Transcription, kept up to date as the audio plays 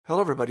Hello,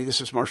 everybody. This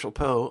is Marshall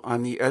Poe.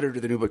 I'm the editor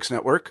of the New Books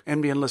Network.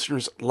 NBN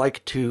listeners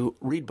like to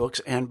read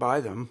books and buy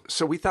them.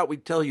 So we thought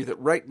we'd tell you that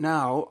right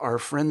now, our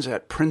friends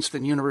at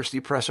Princeton University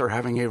Press are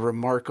having a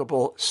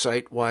remarkable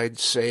site-wide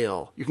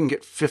sale. You can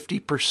get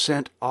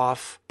 50%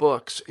 off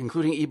books,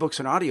 including ebooks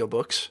and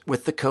audiobooks,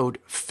 with the code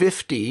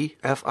 50,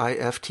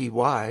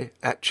 F-I-F-T-Y,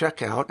 at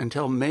checkout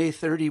until May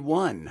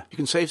 31. You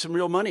can save some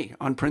real money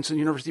on Princeton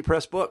University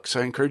Press books.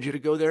 I encourage you to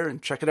go there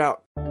and check it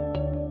out.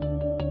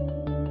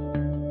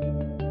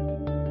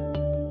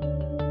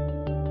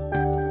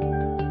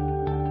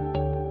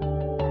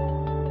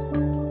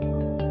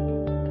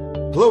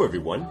 Hello,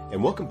 everyone,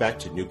 and welcome back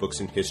to New Books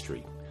in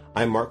History.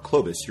 I'm Mark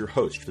Clovis, your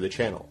host for the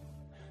channel.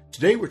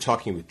 Today we're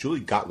talking with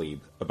Julie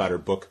Gottlieb about her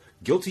book,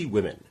 Guilty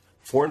Women,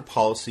 Foreign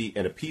Policy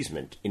and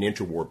Appeasement in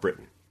Interwar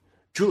Britain.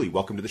 Julie,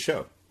 welcome to the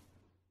show.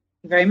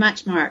 Thank you very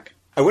much, Mark.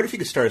 I wonder if you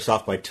could start us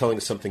off by telling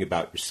us something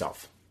about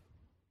yourself.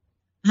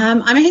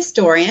 I'm a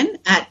historian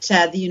at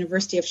the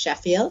University of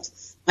Sheffield.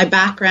 My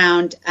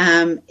background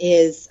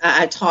is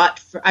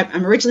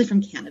I'm originally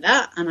from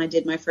Canada, and I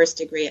did my first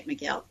degree at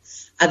McGill.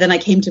 Then I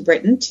came to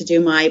Britain to do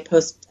my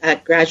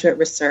postgraduate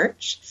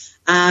research.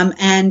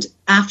 And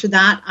after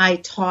that, I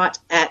taught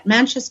at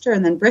Manchester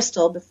and then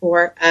Bristol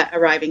before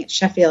arriving at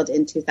Sheffield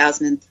in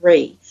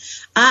 2003.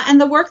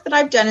 And the work that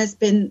I've done has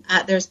been,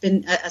 there's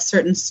been a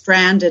certain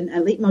strand and a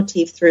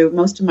leitmotif through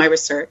most of my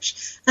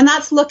research. And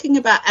that's looking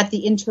at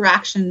the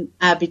interaction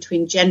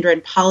between gender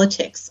and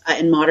politics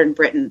in modern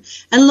Britain,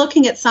 and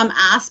looking at some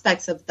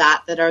aspects of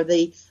that are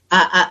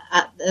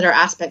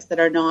aspects that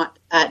are not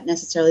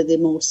necessarily the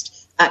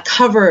most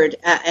covered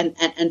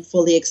and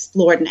fully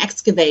explored and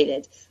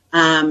excavated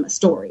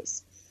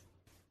stories.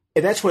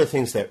 And that's one of the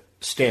things that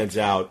stands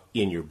out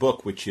in your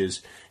book, which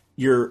is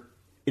you're,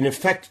 in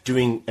effect,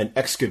 doing an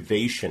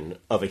excavation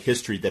of a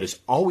history that has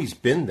always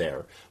been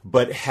there,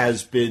 but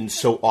has been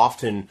so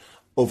often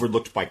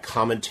overlooked by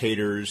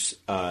commentators,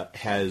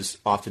 has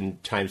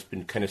oftentimes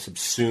been kind of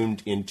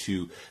subsumed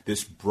into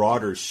this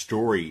broader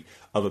story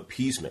of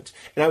appeasement.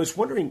 And I was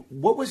wondering,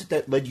 what was it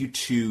that led you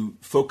to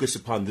focus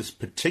upon this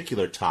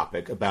particular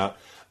topic about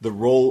the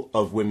role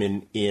of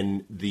women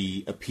in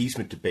the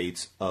appeasement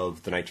debates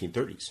of the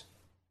 1930s?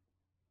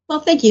 Well,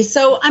 thank you.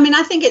 So,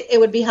 I think it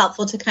would be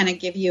helpful to kind of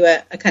give you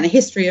a kind of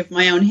history of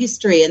my own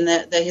history and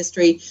the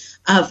history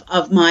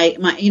of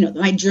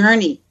my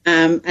journey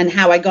and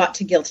how I got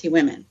to Guilty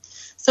Women.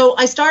 So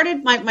I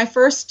started my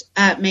first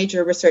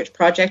major research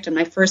project, and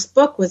my first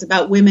book was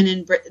about women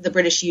in the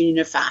British Union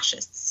of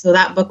Fascists. So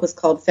that book was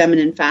called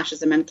Feminine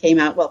Fascism and came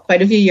out,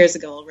 quite a few years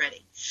ago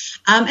already.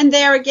 And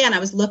there again, I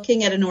was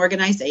looking at an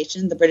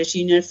organization, the British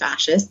Union of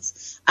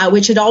Fascists,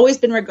 which had always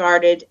been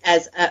regarded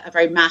as a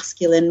very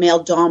masculine,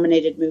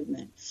 male-dominated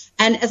movement.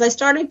 And as I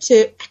started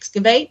to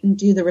excavate and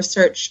do the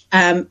research,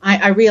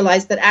 I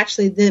realized that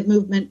actually the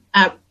movement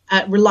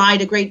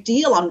relied a great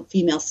deal on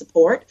female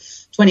support.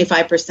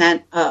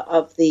 25%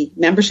 of the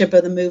membership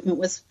of the movement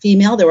was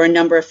female. There were a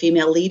number of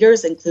female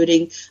leaders,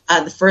 including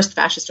the first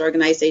fascist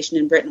organization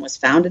in Britain was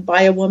founded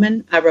by a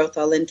woman,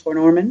 Rotha Lynn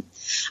Norman.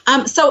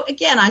 So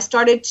again, I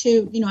started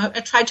to, I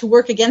tried to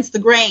work against the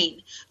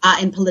grain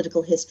in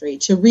political history,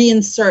 to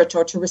reinsert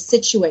or to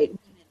resituate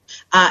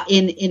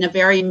women in a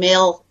very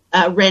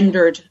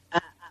male-rendered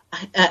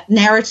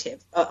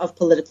narrative of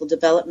political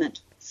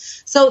development.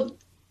 So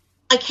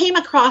I came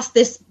across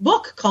this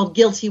book called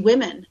Guilty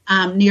Women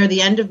near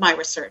the end of my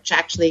research,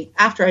 actually,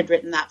 after I'd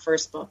written that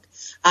first book.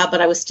 But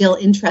I was still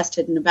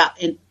interested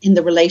in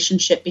the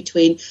relationship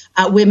between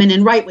women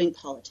in right-wing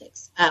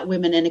politics,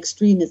 women in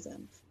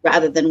extremism,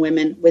 rather than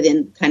women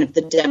within kind of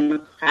the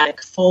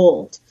democratic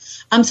fold.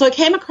 So I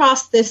came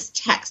across this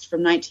text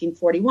from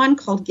 1941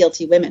 called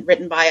Guilty Women,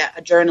 written by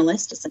a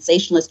journalist, a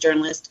sensationalist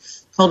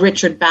journalist called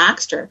Richard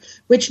Baxter,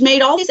 which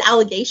made all these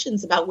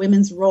allegations about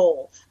women's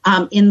role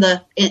in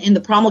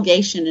the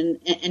promulgation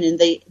and in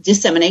the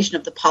dissemination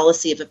of the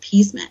policy of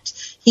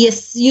appeasement. He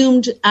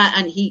assumed,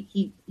 and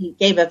he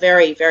gave a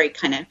very, very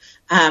kind of,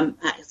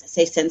 as I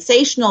say,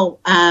 sensational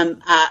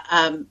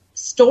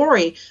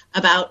story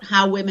about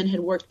how women had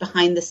worked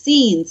behind the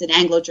scenes in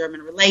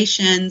Anglo-German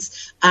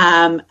relations,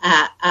 at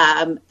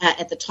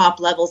the top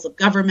levels of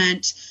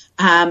government,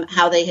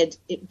 how they had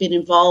been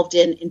involved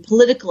in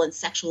political and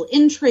sexual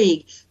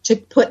intrigue to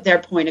put their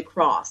point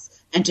across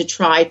and to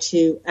try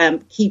to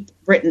keep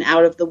Britain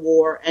out of the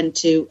war, and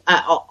to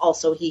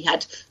also he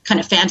had kind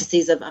of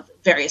fantasies of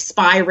various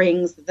spy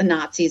rings that the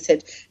Nazis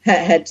had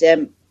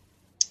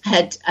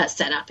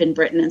set up in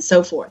Britain and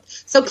so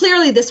forth. So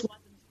clearly this was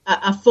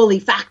a fully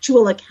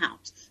factual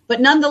account, but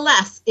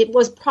nonetheless, it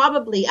was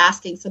probably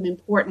asking some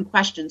important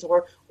questions,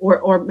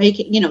 or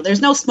making,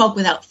 there's no smoke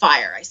without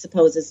fire, I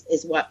suppose,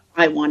 is what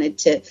I wanted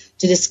to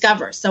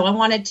discover. So I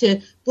wanted to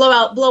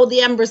blow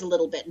the embers a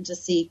little bit and to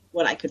see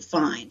what I could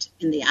find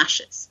in the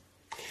ashes.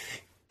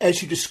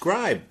 As you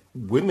describe,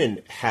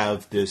 women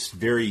have this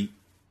very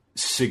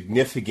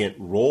significant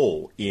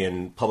role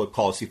in public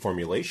policy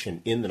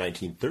formulation in the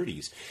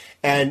 1930s.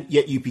 And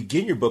yet you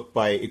begin your book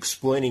by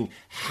explaining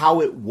how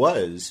it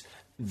was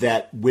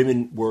that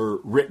women were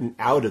written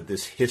out of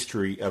this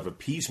history of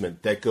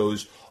appeasement that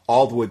goes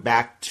all the way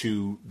back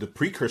to the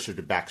precursor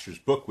to Baxter's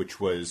book, which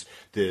was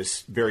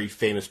this very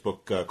famous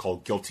book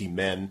called Guilty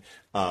Men,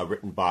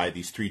 written by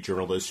these three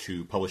journalists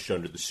who published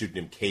under the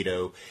pseudonym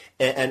Cato,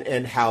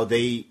 and how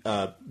they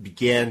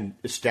began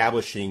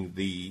establishing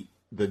the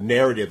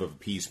narrative of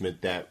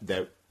appeasement that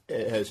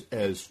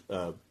has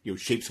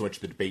shaped so much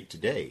of the debate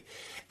today,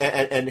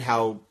 and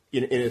how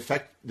in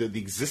effect the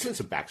existence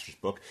of Baxter's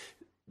book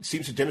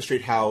seems to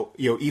demonstrate how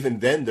even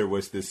then there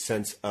was this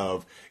sense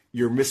of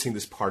you're missing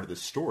this part of the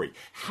story.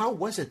 How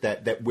was it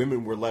that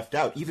women were left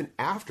out even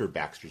after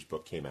Baxter's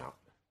book came out?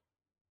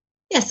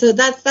 Yeah, so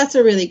that's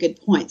a really good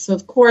point. So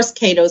of course,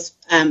 Cato's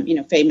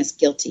famous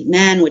Guilty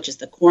Men, which is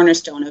the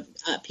cornerstone of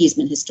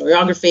appeasement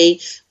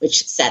historiography,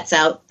 which sets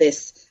out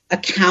this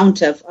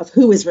account of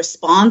who is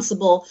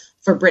responsible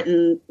for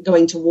Britain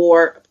going to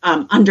war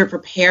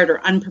underprepared or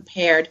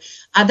unprepared.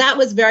 That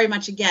was very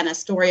much, again, a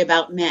story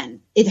about men.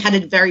 It had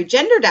a very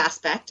gendered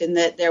aspect in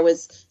that there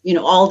was,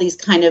 all these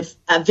kind of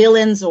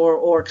villains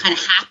or kind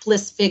of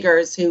hapless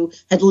figures who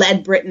had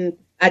led Britain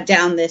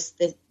down this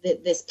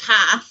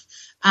path.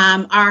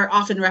 Are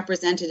often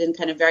represented in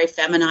kind of very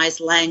feminized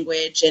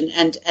language,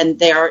 and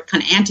they are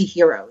kind of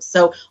anti-heroes.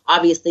 So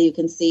obviously you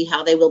can see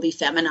how they will be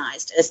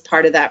feminized as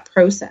part of that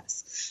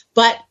process.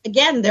 But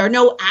again, there are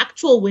no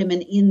actual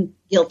women in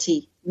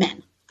Guilty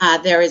Men.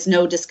 There is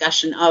no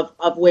discussion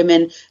of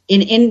women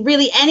in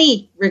really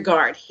any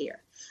regard here.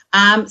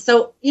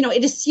 So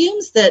it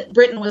assumes that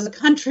Britain was a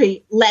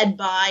country led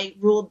by,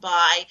 ruled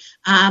by,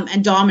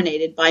 and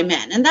dominated by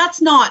men. And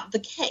that's not the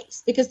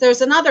case, because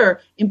there's another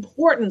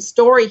important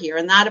story here.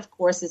 And that, of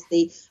course, is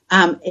is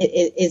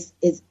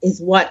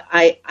what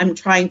I'm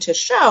trying to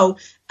show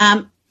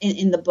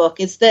in the book,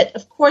 is that,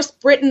 of course,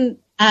 Britain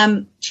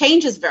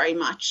changes very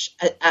much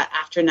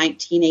after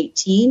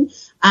 1918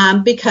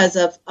 because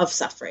of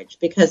suffrage,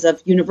 because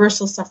of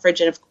universal suffrage,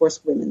 and of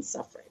course women's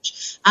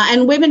suffrage.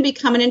 And women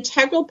become an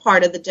integral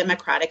part of the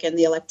democratic and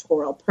the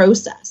electoral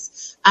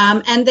process.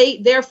 And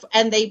they of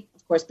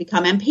course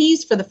become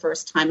MPs for the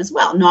first time as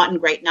well, not in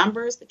great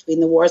numbers. Between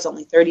the wars,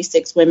 only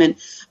 36 women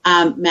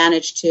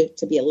managed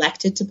to be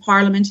elected to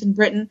Parliament in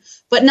Britain.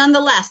 But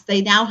nonetheless,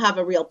 they now have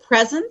a real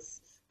presence.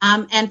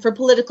 And for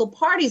political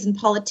parties and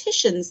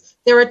politicians,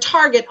 they're a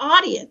target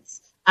audience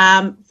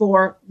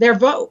for their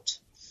vote.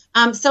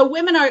 So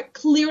women are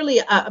clearly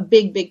a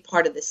big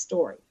part of this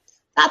story.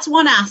 That's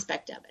one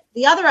aspect of it.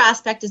 The other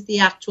aspect is the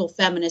actual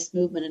feminist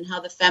movement and how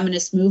the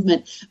feminist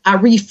movement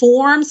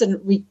reforms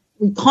and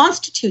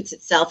reconstitutes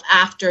itself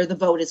after the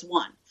vote is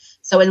won.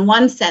 So in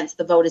one sense,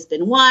 the vote has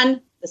been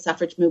won. The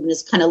suffrage movement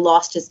has kind of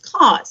lost its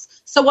cause.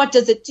 So what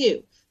does it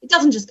do? It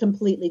doesn't just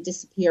completely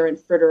disappear and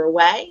fritter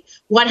away.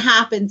 What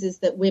happens is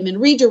that women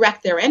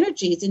redirect their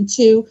energies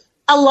into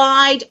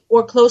allied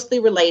or closely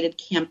related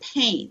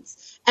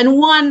campaigns. And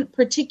one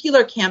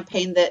particular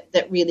campaign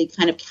that really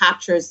kind of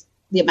captures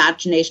the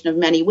imagination of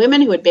many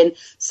women who had been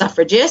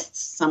suffragists,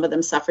 some of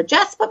them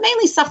suffragettes, but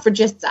mainly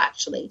suffragists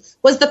actually,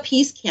 was the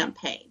peace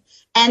campaign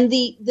and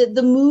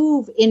the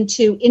move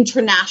into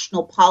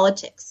international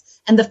politics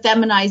and the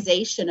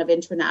feminization of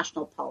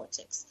international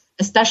politics,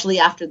 especially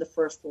after the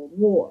First World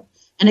War.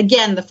 And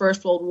again, the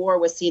First World War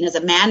was seen as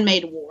a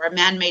man-made war, a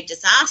man-made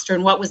disaster,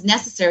 and what was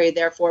necessary,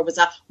 therefore, was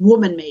a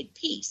woman-made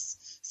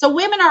peace. So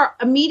women are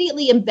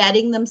immediately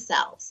embedding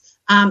themselves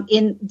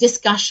in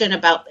discussion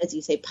about, as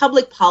you say,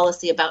 public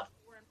policy, about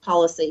foreign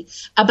policy,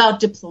 about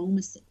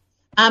diplomacy.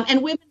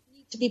 And women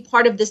need to be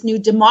part of this new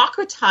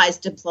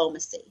democratized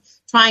diplomacy,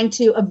 trying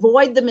to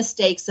avoid the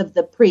mistakes of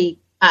the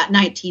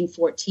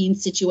pre-1914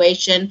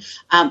 situation,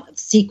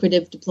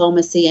 secretive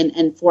diplomacy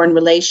and foreign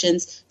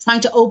relations,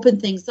 trying to open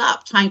things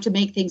up, trying to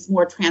make things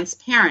more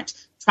transparent,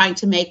 trying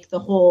to make the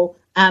whole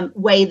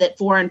way that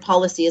foreign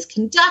policy is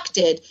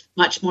conducted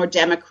much more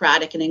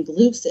democratic and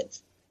inclusive.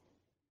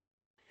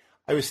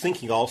 I was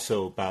thinking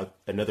also about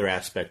another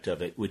aspect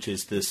of it, which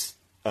is this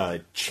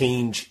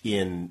change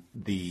in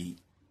the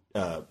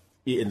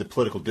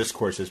political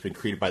discourse that's been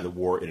created by the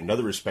war in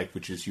another respect,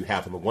 which is you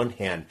have, on the one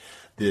hand,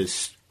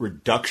 this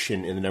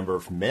reduction in the number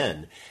of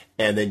men,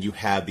 and then you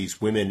have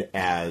these women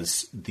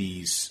as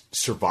these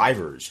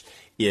survivors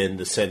in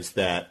the sense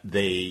that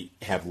they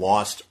have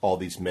lost all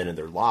these men in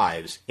their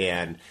lives,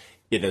 and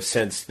in a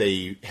sense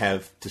they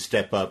have to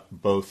step up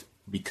both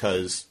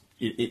because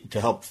to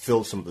help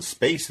fill some of the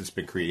space that's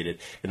been created,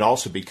 and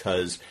also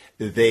because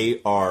they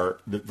are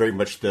very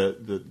much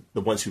the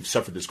ones who've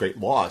suffered this great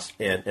loss,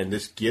 and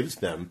this gives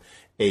them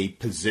a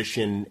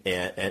position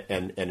and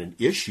an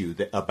issue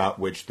about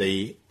which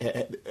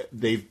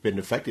they've been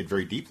affected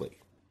very deeply.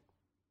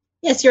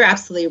 Yes, you're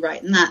absolutely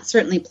right, and that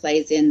certainly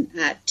plays in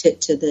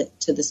to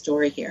the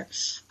story here.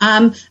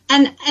 There's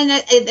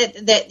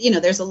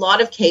a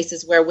lot of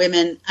cases where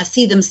women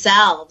see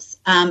themselves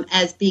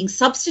as being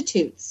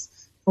substitutes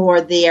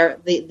for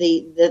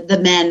the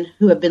men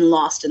who have been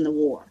lost in the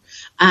war.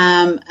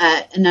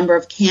 a number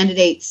of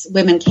candidates,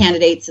 women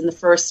candidates in the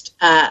first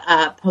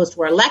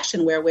post-war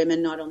election, where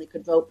women not only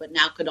could vote but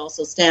now could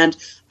also stand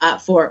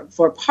for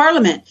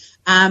Parliament.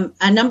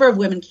 A number of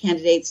women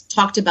candidates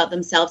talked about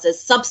themselves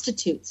as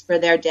substitutes for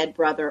their dead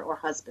brother or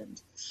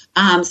husband.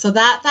 So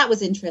that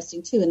was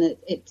interesting too, and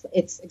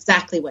it's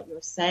exactly what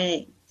you're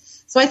saying.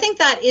 So I think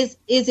that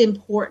is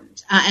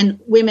important, and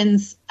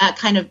women's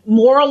kind of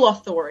moral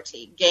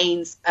authority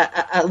gains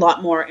a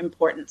lot more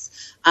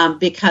importance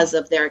because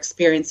of their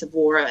experience of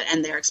war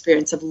and their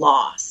experience of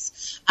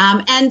loss.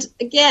 And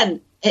again,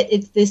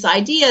 it's this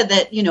idea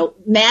that, you know,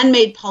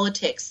 man-made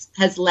politics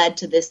has led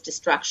to this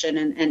destruction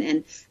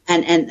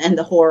and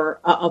the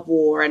horror of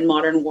war and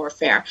modern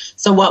warfare.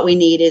 So what we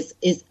need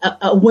is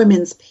a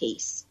women's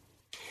peace.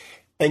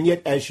 And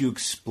yet, as you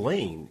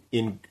explain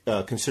in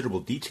considerable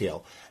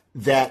detail,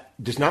 that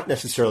does not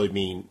necessarily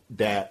mean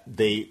that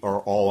they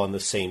are all on the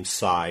same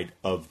side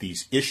of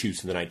these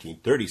issues in the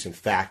 1930s. In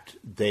fact,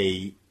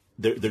 they're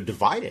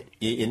divided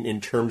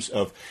in terms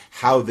of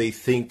how they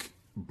think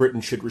Britain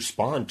should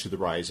respond to the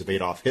rise of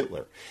Adolf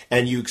Hitler.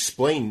 And you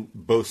explain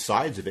both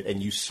sides of it,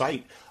 and you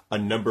cite a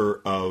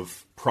number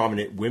of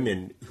prominent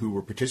women who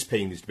were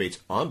participating in these debates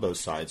on both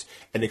sides,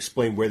 and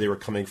explain where they were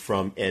coming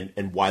from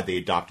and why they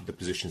adopted the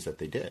positions that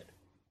they did.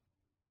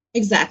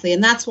 Exactly.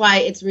 And that's why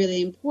it's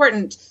really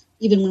important,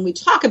 even when we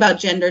talk about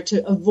gender,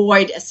 to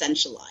avoid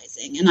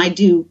essentializing. And I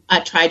do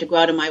try to go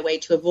out of my way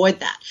to avoid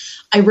that.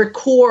 I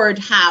record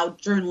how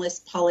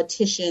journalists,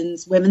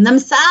 politicians, women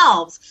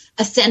themselves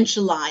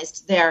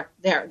essentialized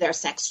their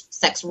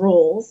sex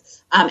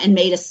roles and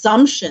made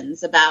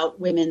assumptions about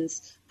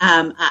women's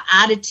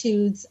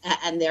attitudes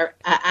and their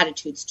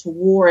attitudes to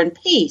war and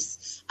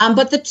peace.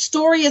 But the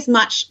story is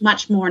much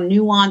more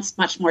nuanced,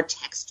 much more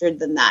textured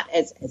than that,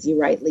 as you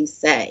rightly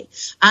say.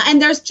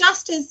 And there's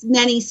just as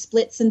many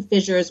splits and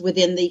fissures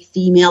within the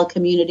female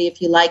community,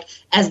 if you like,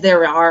 as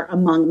there are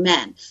among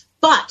men.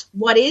 But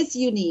what is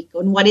unique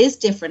and what is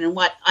different, and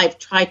what I've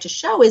tried to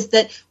show, is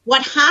that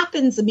what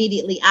happens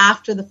immediately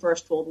after the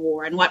First World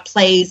War, and what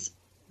plays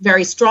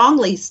very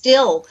strongly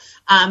still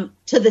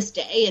to this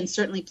day, and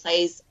certainly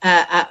plays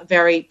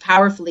very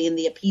powerfully in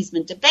the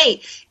appeasement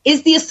debate,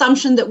 is the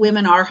assumption that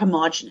women are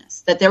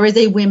homogenous, that there is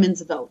a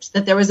women's vote,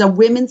 that there is a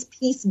women's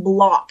peace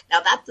bloc.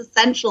 Now, that's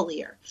essential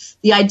here.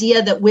 The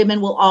idea that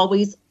women will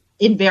always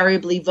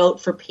invariably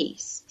vote for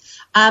peace.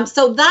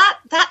 So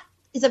that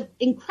is an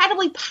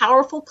incredibly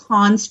powerful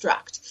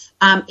construct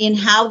in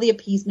how the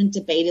appeasement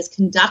debate is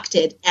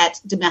conducted at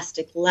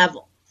domestic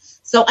level.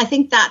 So I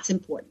think that's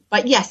important.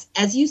 But yes,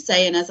 as you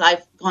say, and as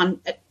I've gone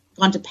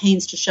to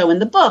pains to show in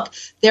the book,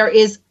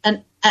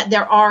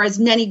 there are as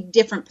many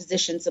different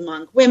positions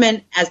among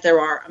women as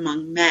there are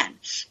among men.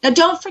 Now,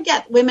 don't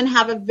forget, women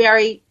have a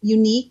very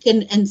unique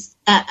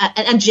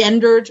and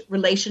gendered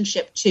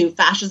relationship to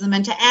fascism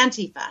and to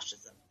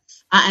anti-fascism.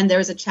 And there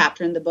is a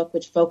chapter in the book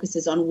which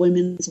focuses on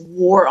women's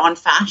war on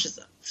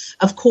fascism.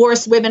 Of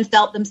course, women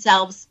felt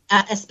themselves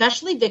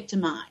especially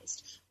victimized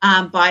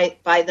by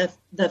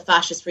the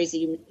fascist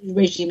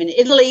regime in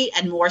Italy,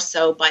 and more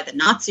so by the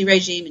Nazi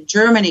regime in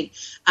Germany.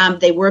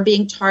 They were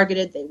being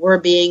targeted. They were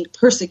being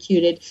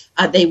persecuted.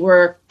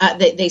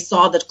 They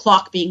saw the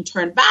clock being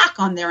turned back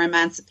on their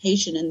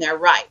emancipation and their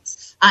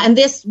rights. And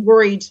this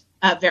worried,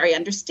 very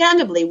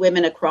understandably,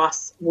 women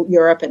across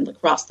Europe and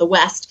across the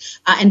West.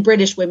 And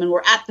British women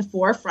were at the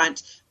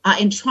forefront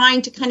in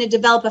trying to kind of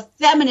develop a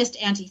feminist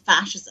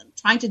anti-fascism,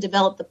 trying to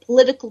develop the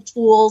political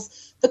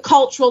tools, the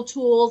cultural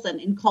tools,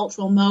 and in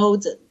cultural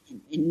modes,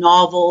 in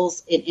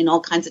novels, in all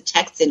kinds of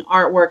texts, in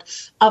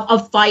artwork,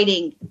 of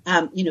fighting,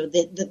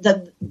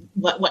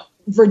 what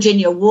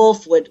Virginia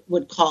Woolf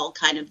would call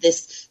kind of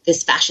this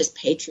fascist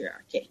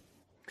patriarchy.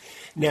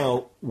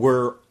 Now,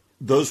 were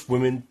those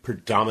women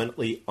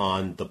predominantly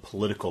on the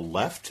political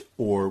left,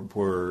 or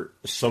were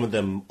some of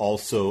them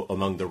also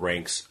among the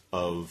ranks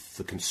of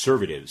the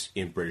conservatives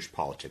in British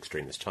politics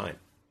during this time?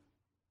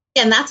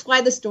 And that's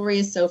why the story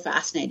is so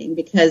fascinating,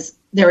 because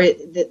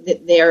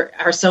there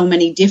are so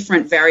many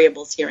different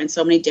variables here and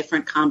so many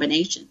different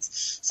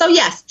combinations. So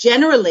yes,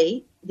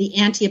 generally, the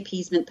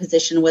anti-appeasement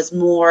position was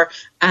more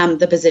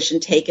the position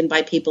taken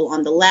by people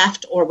on the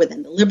left or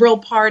within the Liberal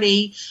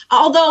Party,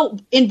 although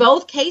in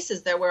both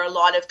cases there were a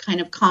lot of kind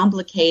of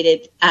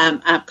complicated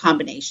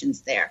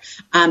combinations there.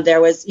 There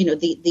was,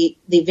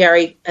 the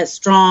very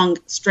strong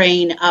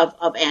strain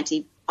of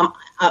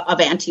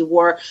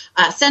anti-war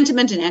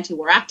sentiment and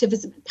anti-war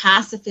activism and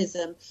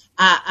pacifism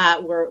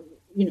were,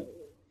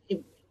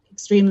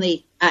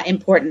 extremely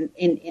important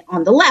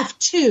on the left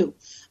too.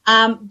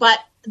 But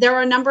there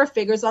are a number of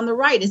figures on the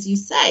right, as you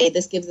say.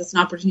 This gives us an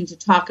opportunity to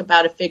talk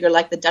about a figure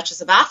like the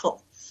Duchess of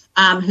Atholl,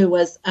 who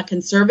was a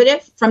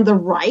conservative from the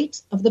right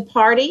of the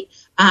party.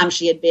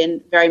 She had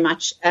been very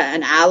much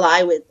an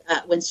ally with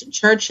Winston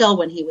Churchill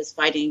when he was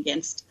fighting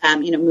against,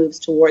 moves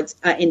towards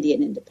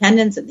Indian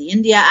independence and the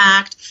India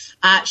Act.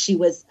 She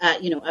was,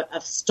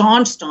 a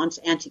staunch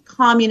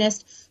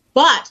anti-communist.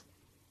 But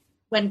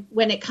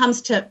when it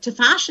comes to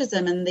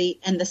fascism and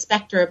the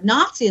specter of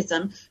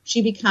Nazism,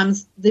 she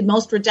becomes the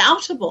most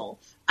redoubtable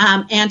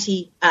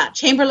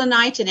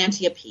anti-Chamberlainite and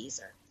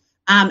anti-appeaser.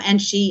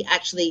 And she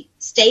actually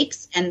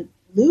stakes and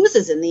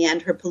loses in the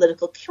end her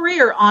political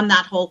career on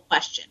that whole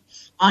question,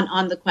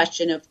 on the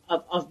question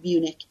of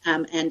Munich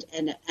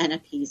and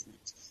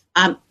appeasement.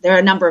 There are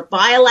a number of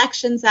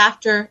by-elections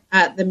after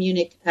the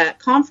Munich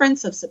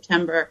conference of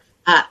September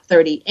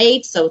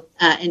 38. So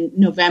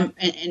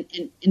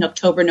in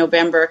October,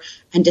 November,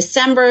 and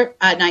December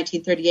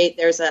 1938,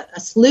 there's a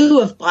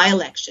slew of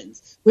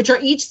by-elections, which are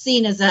each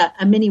seen as a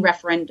mini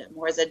referendum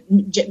or as a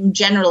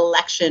general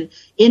election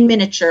in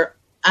miniature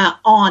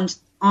on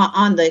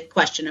the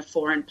question of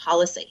foreign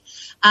policy.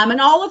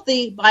 And all of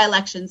the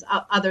by-elections,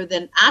 other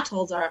than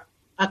Athol's, are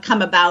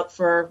come about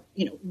for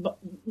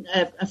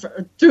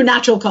through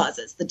natural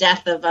causes, the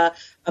death of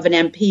an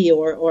MP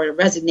or a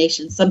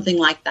resignation, something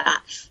like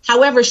that.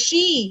 However,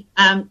 she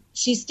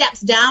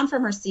steps down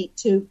from her seat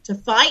to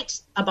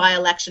fight a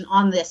by-election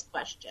on this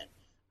question,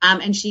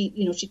 and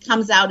she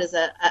comes out as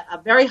a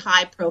very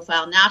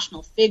high-profile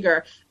national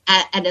figure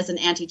and as an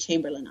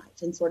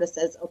anti-Chamberlainite, and sort of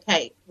says,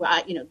 okay,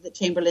 well, the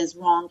Chamberlain is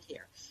wrong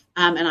here,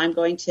 and I'm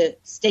going to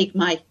stake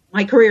my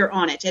career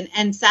on it.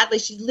 And sadly,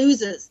 she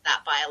loses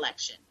that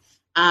by-election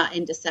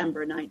in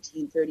December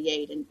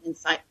 1938, and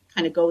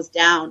kind of goes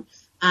down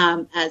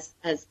as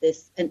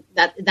this, and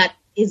that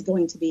is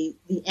going to be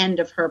the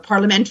end of her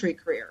parliamentary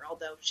career,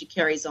 although she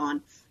carries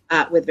on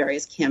with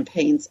various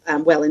campaigns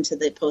well into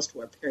the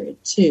post-war period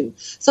too.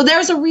 So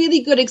there's a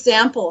really good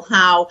example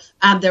how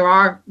there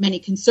are many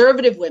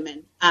conservative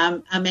women,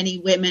 a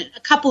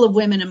couple of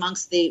women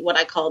amongst what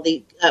I call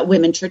the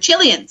women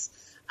Churchillians,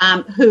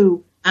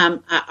 who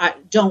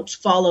don't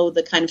follow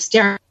the kind of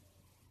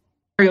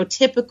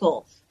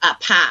stereotypical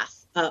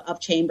path of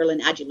Chamberlain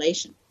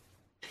adulation.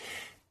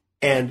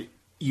 And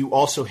you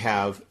also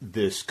have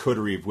this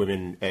coterie of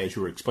women, as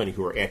you were explaining,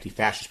 who are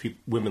anti-fascist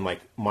women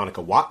like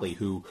Monica Whatley,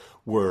 who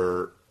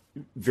were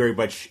very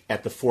much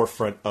at the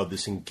forefront of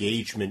this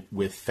engagement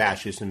with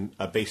fascism,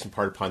 based in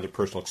part upon their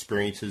personal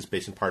experiences,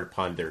 based in part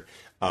upon their,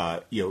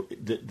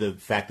 the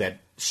fact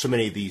that so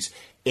many of these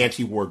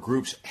anti-war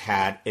groups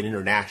had an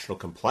international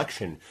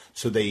complexion,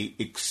 so they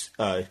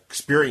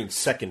experienced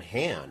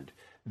secondhand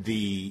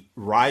the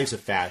rise of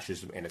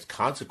fascism and its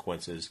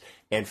consequences.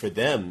 And for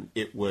them,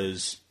 it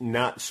was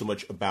not so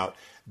much about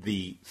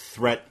the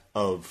threat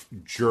of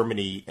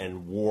Germany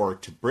and war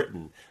to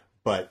Britain,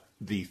 but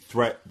the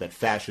threat that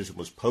fascism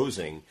was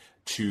posing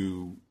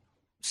to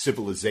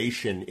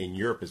civilization in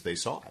Europe as they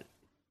saw it.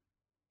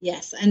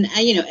 Yes, and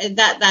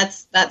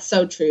that's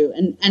so true.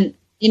 And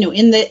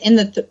in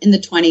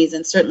the 20s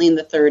and certainly in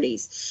the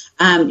 30s,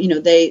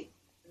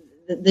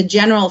 the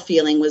general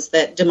feeling was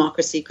that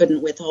democracy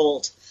couldn't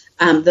withhold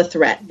the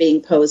threat being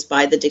posed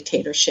by the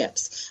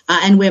dictatorships.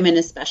 And women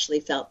especially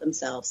felt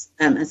themselves,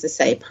 as I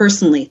say,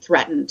 personally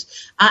threatened.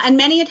 And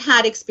many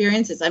had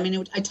experiences. I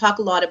mean, I talk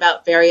a lot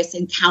about various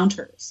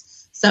encounters.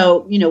 So,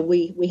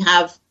 we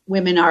have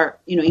women are,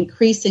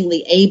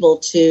 increasingly able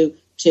to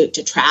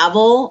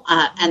travel,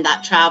 and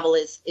that travel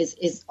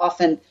is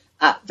often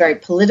very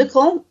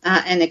political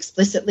and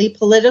explicitly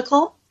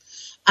political.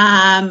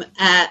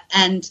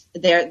 And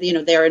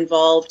they're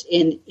involved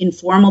in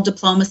informal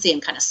diplomacy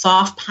and kind of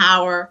soft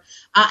power.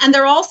 And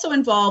they're also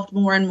involved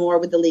more and more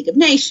with the League of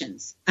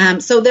Nations.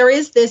 So there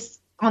is this,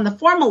 on the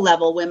formal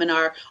level, women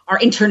are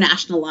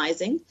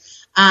internationalizing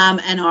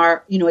and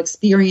are,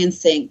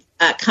 experiencing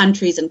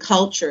countries and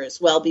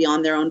cultures well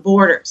beyond their own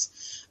borders.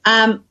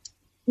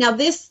 Now,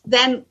 this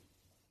then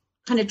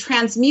kind of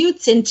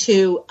transmutes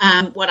into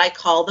what I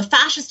call the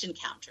fascist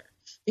encounter.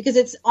 Because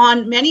it's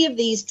on many of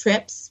these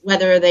trips,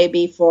 whether they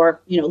be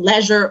for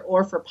leisure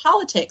or for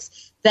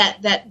politics,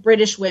 that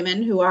British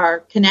women who are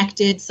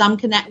connected,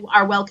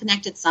 are well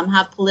connected, some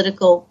have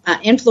political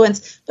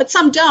influence, but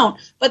some don't.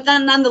 But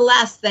then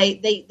nonetheless,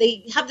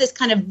 they have this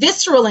kind of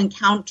visceral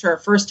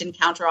first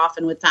encounter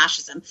often with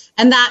fascism,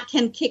 and that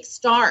can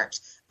kickstart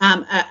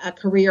a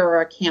career or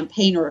a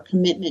campaign or a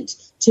commitment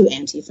to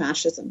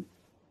anti-fascism.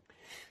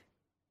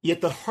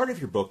 Yet the heart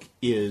of your book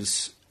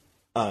is.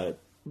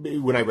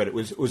 When I read it,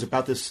 was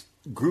about this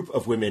group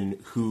of women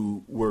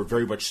who were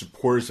very much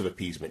supporters of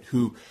appeasement,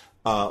 who,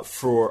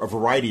 for a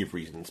variety of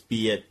reasons,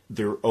 be it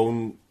their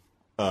own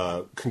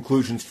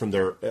conclusions from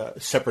their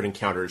separate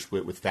encounters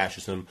with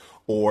fascism,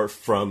 or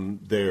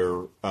from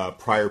their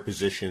prior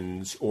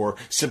positions, or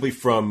simply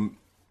from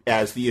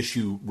as the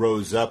issue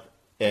rose up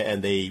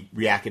and they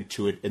reacted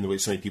to it in the way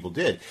so many people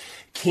did,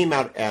 came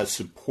out as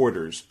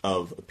supporters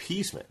of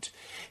appeasement.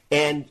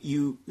 And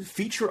you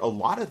feature a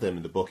lot of them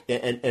in the book,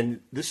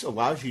 and this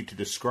allows you to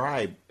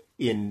describe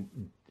in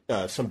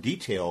some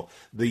detail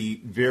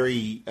the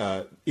very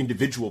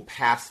individual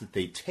paths that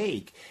they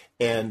take,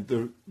 and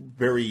the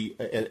very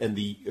and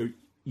the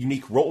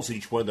unique roles that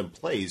each one of them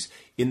plays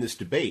in this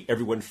debate.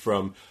 Everyone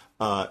from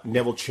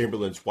Neville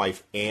Chamberlain's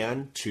wife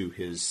Anne to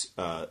his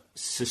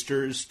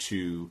sisters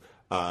to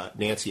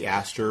Nancy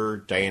Astor,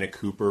 Diana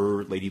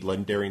Cooper, Lady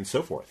Londonderry, and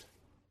so forth.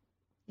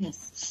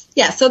 Yes.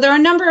 Yeah. So there are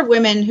a number of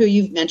women who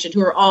you've mentioned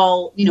who are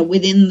all,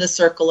 within the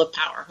circle of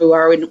power, who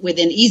are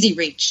within easy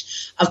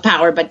reach of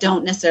power, but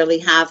don't necessarily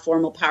have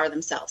formal power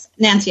themselves.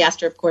 Nancy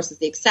Astor, of course, is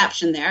the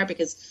exception there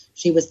because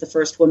she was the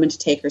first woman to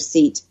take her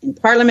seat in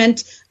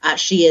Parliament.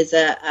 She is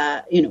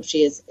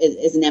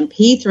is an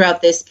MP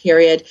throughout this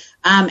period,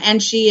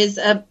 and she is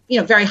a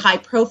very high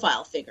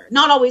profile figure.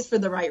 Not always for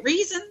the right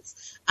reasons.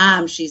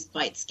 She's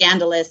quite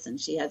scandalous, and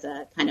she has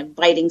a kind of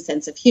biting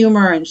sense of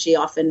humor, and she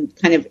often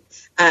kind of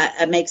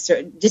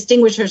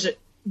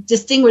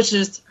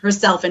distinguishes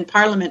herself in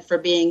Parliament for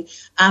being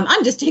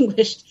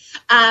undistinguished.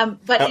 But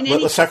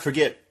let's not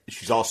forget,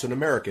 she's also an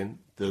American,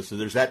 so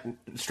there's that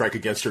strike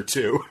against her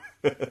too.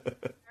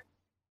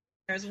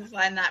 Will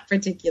find that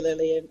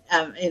particularly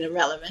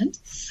irrelevant.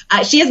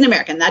 She is an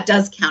American. That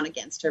does count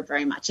against her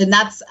very much, and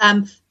that's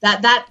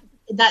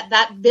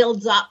that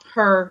builds up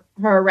her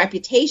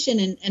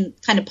reputation and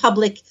kind of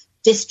public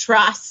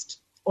distrust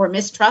or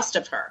mistrust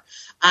of her,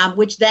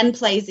 which then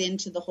plays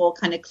into the whole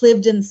kind of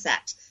Cliveden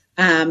set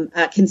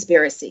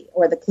conspiracy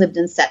or the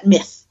Cliveden set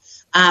myth.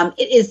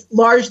 It is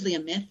largely a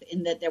myth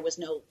in that there was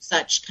no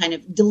such kind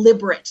of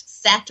deliberate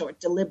set or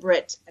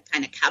deliberate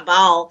kind of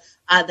cabal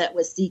that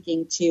was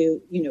seeking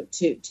to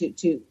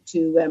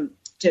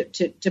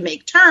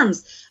make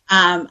terms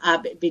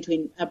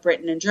between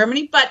Britain and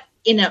Germany, but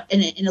in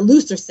a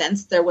looser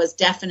sense, there was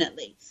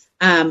definitely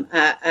a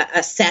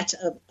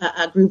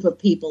group of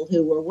people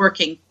who were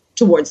working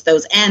towards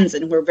those ends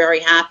and were very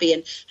happy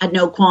and had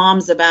no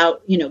qualms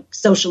about,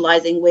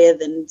 socializing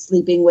with and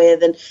sleeping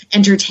with and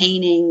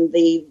entertaining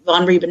the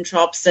von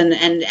Ribbentrops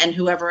and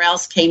whoever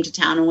else came to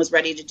town and was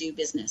ready to do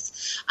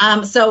business.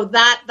 So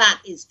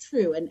that is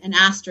true. And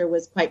Astor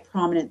was quite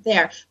prominent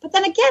there. But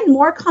then again,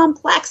 more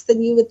complex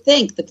than you would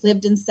think. The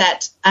Cliveden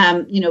set,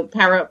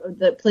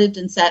 the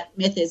Cliveden set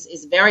myth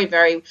is very,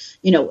 very,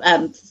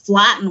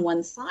 flat and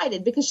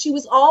one-sided because she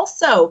was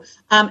also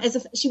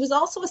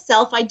a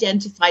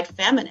self-identified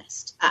feminist.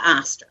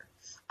 Astor.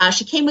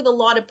 She came with a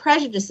lot of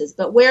prejudices,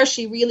 but where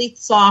she really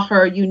saw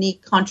her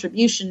unique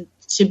contribution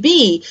to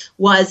be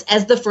was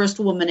as the first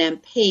woman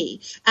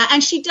MP.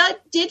 And she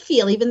did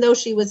feel, even though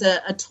she was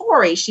a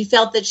Tory, she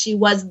felt that she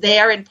was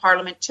there in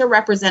Parliament to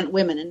represent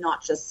women and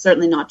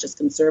certainly not just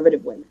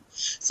conservative women.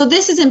 So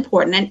this is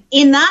important. And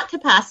in that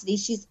capacity,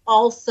 she's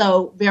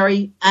also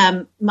very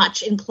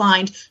much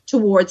inclined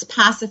towards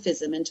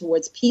pacifism and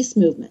towards peace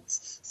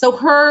movements. So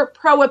her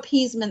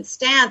pro-appeasement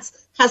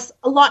stance has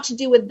a lot to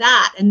do with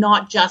that and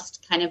not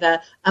just kind of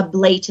a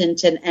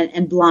blatant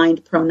and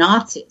blind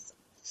pro-Nazism.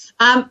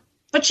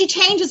 But she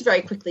changes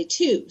very quickly,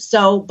 too.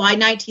 So by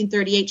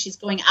 1938, she's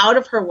going out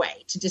of her way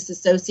to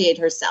disassociate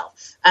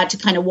herself, to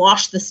kind of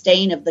wash the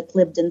stain of the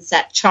Cliveden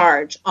set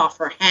charge off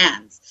her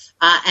hands.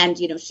 And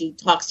she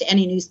talks to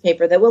any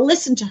newspaper that will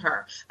listen to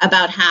her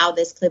about how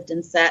this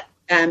Cliveden set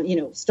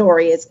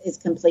story is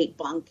complete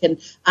bunk and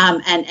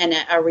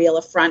a real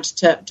affront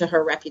to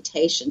her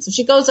reputation. So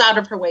she goes out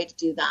of her way to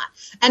do that.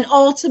 And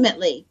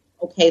ultimately,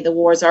 the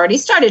war's already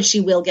started.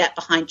 She will get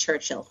behind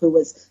Churchill, who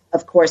was,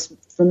 of course,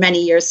 for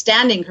many years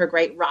standing her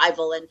great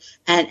rival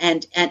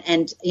and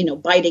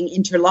biting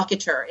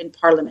interlocutor in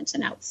Parliament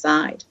and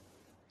outside.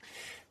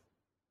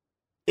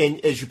 And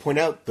as you point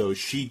out, though,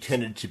 she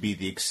tended to be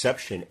the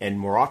exception, and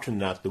more often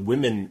than not, the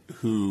women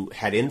who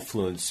had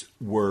influence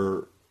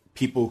were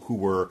people who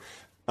were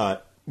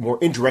more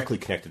indirectly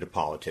connected to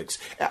politics.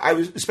 I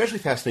was especially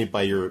fascinated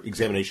by your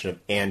examination of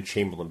Anne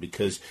Chamberlain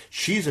because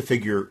she's a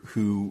figure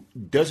who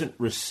doesn't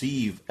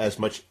receive as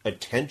much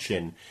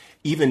attention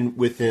even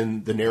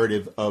within the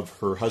narrative of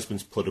her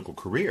husband's political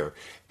career.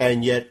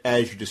 And yet,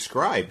 as you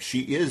described,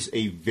 she is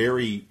a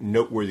very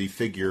noteworthy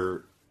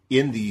figure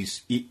in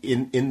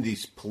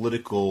these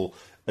political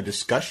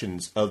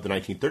discussions of the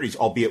 1930s,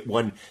 albeit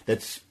one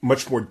that's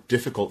much more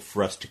difficult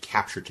for us to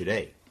capture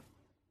today.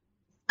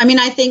 I mean,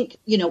 I think,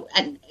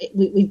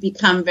 we've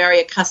become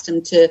very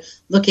accustomed to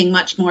looking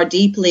much more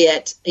deeply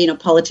at,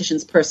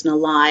 politicians' personal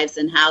lives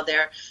and how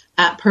their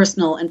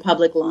personal and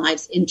public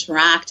lives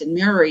interact and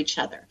mirror each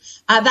other.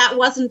 That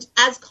wasn't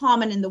as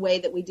common in the way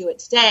that we do it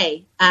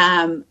today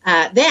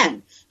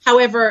then.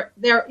 However,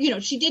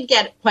 she did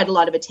get quite a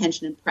lot of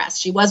attention in press.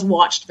 She was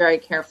watched very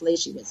carefully.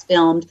 She was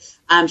filmed.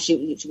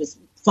 She was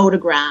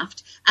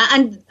photographed.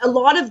 And a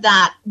lot of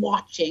that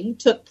watching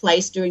took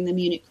place during the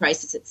Munich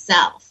crisis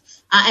itself.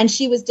 And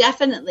she was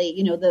definitely,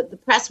 the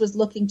press was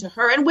looking to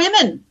her, and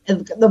women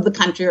of the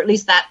country, or at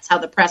least that's how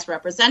the press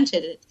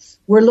represented it,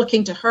 were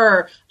looking to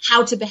her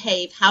how to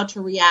behave, how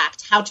to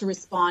react, how to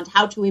respond,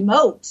 how to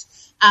emote,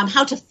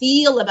 how to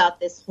feel about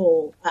this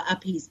whole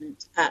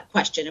appeasement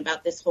question,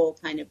 about this whole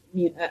kind of,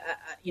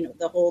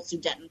 the whole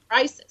Sudeten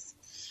crisis.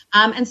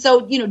 And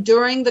so,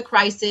 during the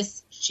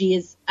crisis, she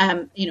is,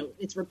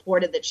 it's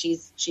reported that she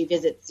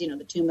visits,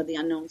 the Tomb of the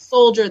Unknown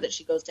Soldier, that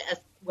she goes to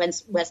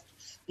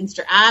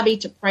Westminster Abbey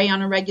to pray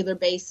on a regular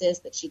basis,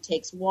 that she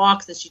takes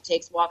walks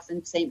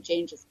in St.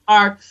 James's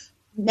Park,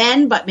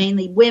 men, but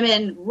mainly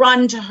women,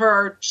 run to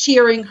her,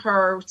 cheering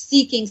her,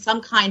 seeking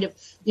some kind of,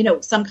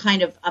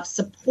 of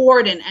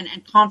support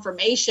and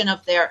confirmation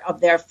of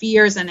their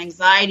fears and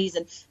anxieties,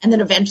 and then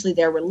eventually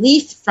their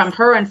relief from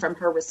her and from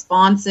her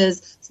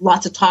responses.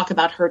 Lots of talk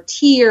about her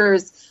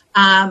tears.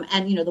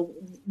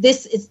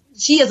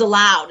 She is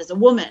allowed, as a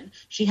woman,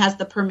 she has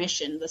the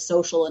permission, the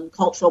social and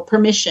cultural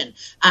permission,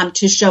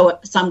 to show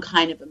some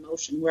kind of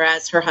emotion,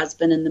 whereas her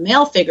husband and the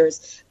male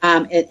figures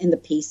in the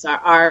piece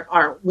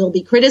will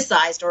be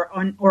criticized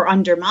or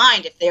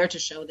undermined if they are to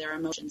show their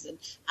emotions,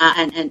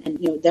 and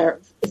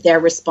their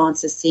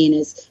response is seen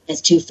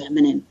as too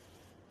feminine,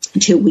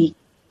 too weak,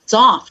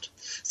 soft.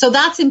 So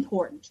that's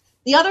important.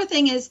 The other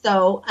thing is,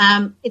 though,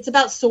 it's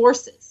about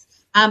sources.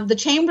 The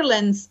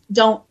Chamberlains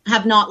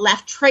have not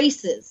left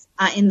traces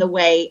in the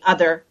way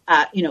other,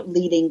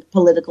 leading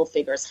political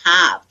figures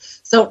have.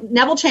 So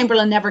Neville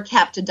Chamberlain never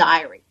kept a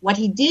diary. What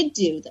he did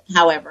do,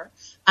 however,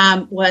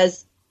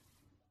 was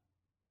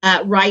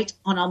write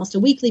on almost a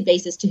weekly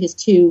basis to his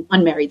two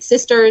unmarried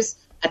sisters.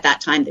 At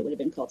that time, they would have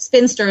been called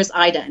spinsters,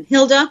 Ida and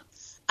Hilda.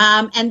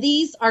 And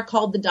these are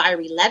called the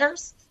diary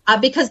letters.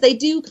 Because they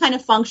do kind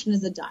of function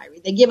as a diary.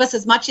 They give us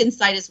as much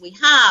insight as we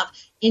have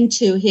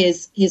into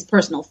his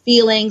personal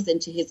feelings,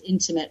 into his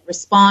intimate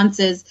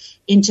responses,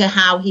 into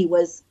how he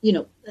was,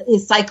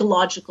 his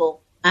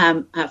psychological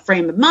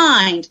frame of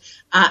mind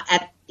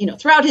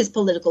throughout his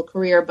political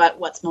career. But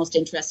what's most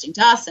interesting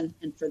to us and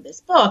for this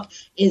book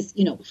is,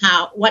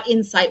 what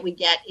insight we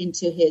get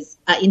into his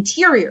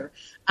interior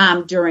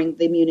during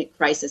the Munich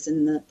crisis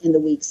in the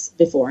weeks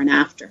before and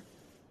after.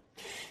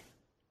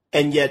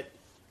 And yet,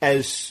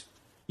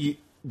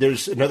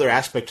 there's another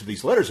aspect to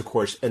these letters, of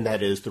course, and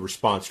that is the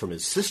response from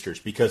his sisters,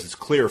 because it's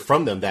clear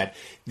from them that,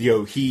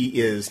 he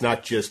is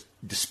not just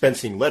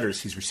dispensing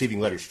letters, he's receiving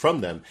letters from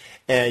them.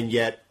 And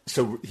yet,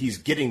 so he's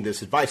getting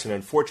this advice. And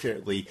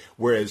unfortunately,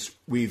 whereas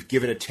we've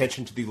given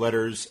attention to the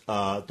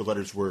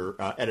letters were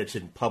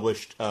edited and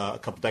published a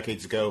couple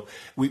decades ago,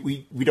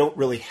 we don't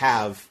really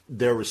have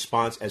their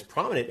response as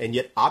prominent. And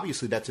yet,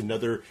 obviously, that's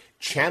another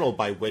channel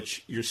by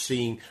which you're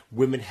seeing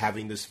women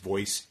having this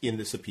voice in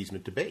this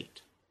appeasement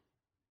debate.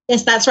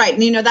 Yes, that's right.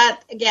 And,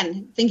 that,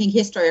 again, thinking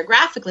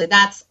historiographically,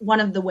 that's one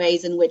of the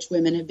ways in which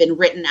women have been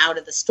written out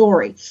of the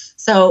story.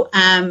 So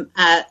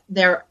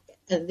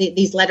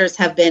these letters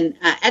have been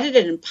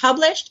edited and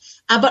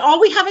published, but all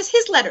we have is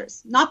his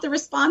letters, not the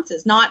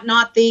responses, not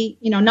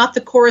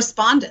the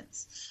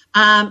correspondence.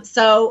 That's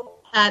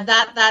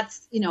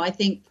I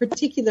think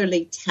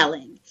particularly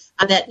telling.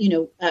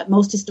 That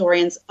most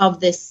historians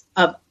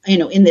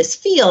in this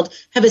field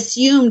have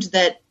assumed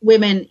that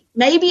women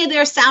maybe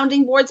they're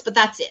sounding boards, but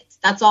that's it.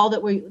 That's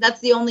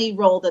the only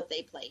role that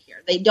they play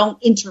here. They don't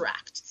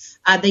interact.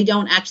 They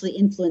don't actually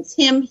influence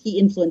him. He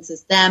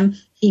influences them.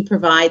 He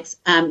provides,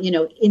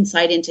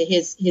 insight into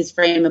his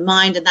frame of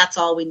mind, and that's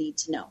all we need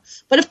to know.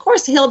 But of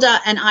course, Hilda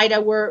and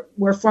Ida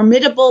were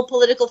formidable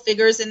political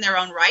figures in their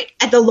own right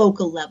at the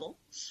local level.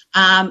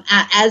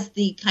 As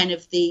the kind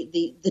of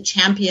the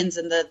champions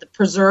and the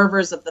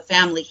preservers of the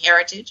family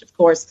heritage. Of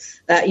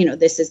course,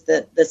 this is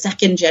the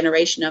second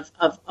generation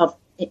of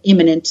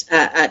imminent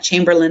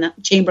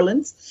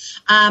Chamberlains.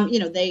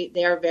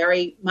 They are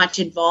very much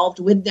involved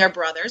with their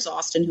brothers,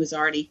 Austen, who's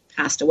already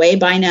passed away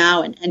by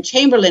now, and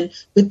Chamberlain,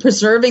 with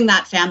preserving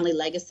that family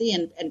legacy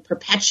and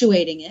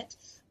perpetuating it.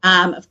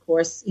 Of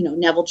course,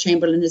 Neville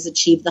Chamberlain has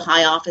achieved the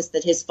high office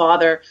that his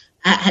father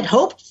had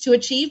hoped to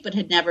achieve but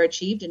had never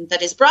achieved, and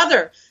that his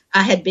brother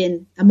had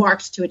been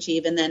marked to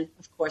achieve, and then,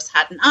 of course,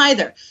 hadn't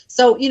either.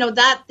 So,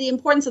 that the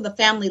importance of the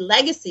family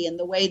legacy and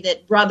the way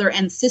that brother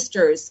and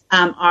sisters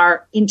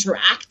are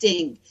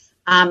interacting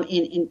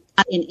in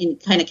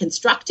kind of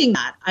constructing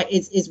that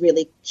is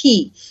really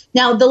key.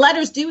 Now, the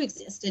letters do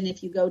exist, and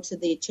if you go to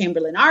the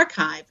Chamberlain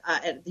archive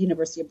at the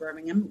University of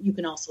Birmingham, you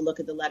can also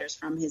look at the letters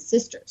from his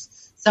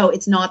sisters. So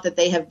it's not that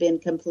they have been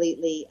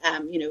completely,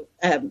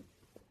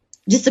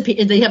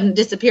 disappeared. They haven't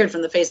disappeared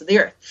from the face of the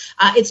earth.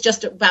 It's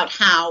just about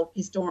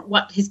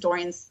what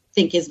historians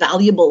think is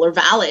valuable or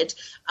valid,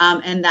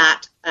 and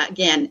that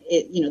again,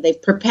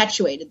 they've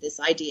perpetuated this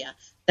idea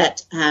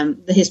that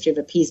the history of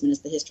appeasement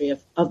is the history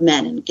of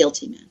men and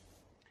guilty men.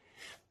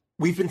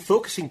 We've been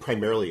focusing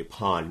primarily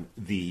upon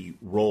the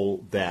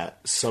role that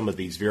some of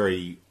these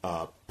very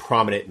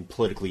prominent and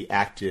politically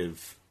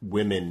active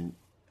women,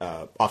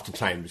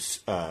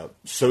 oftentimes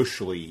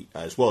socially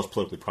as well as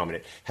politically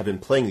prominent, have been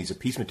playing these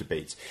appeasement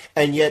debates.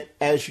 And yet,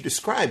 as you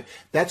described,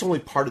 that's only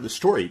part of the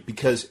story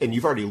because, and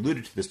you've already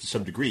alluded to this to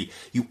some degree,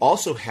 you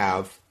also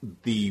have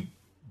the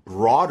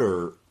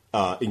broader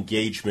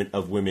engagement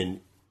of women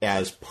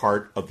as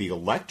part of the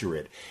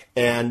electorate.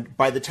 And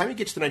by the time you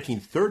get to the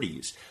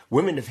 1930s,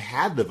 women have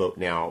had the vote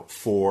now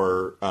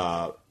for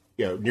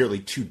nearly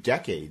 2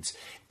 decades.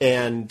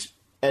 And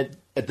at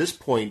this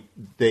point,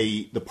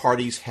 the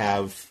parties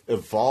have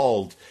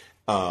evolved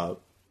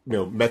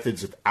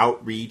methods of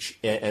outreach,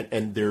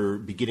 and they're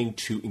beginning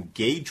to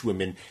engage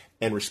women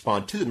and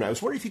respond to them. And I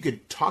was wondering if you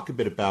could talk a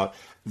bit about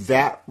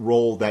that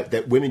role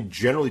that women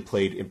generally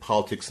played in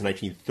politics in the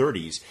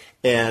 1930s,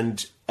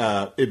 and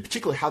in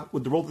particular,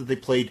 the role that they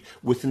played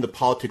within the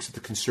politics of the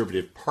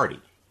Conservative Party.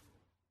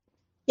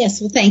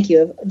 Yes, well, thank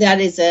you. That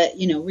is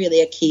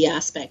really a key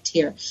aspect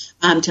here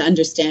to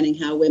understanding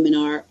how women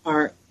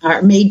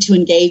are made to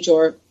engage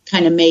or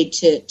kind of made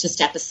to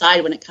step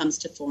aside when it comes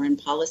to foreign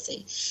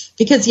policy.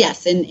 Because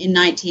yes, in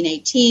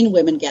 1918,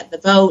 women get the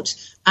vote.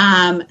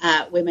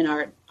 Women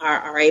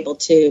are able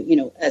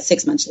to,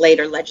 6 months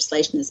later,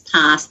 legislation is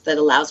passed that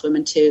allows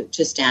women to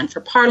stand for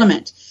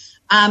parliament.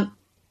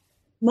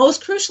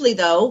 Most crucially,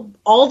 though,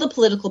 all the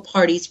political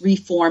parties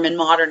reform and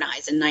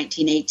modernize in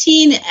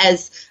 1918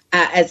 as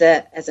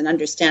an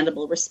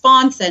understandable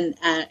response and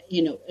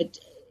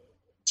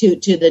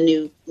to the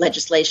new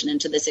legislation and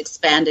to this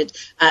expanded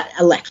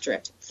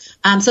electorate.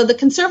 So the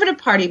Conservative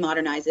Party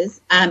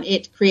modernizes.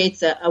 It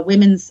creates a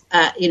women's,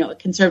 a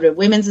Conservative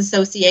Women's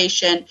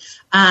Association,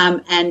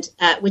 and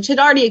which had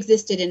already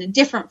existed in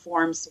different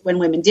forms when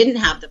women didn't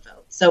have the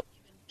vote. So,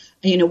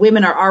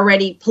 women are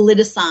already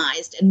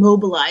politicized and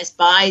mobilized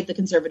by the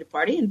Conservative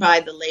Party and by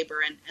the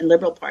Labour and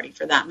Liberal Party,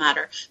 for that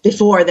matter,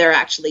 before they're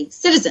actually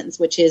citizens,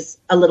 which is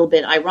a little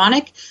bit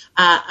ironic,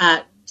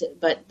 but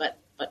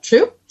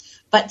true.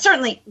 But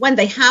certainly, when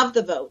they have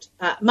the vote,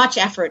 much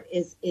effort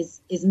is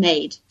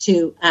made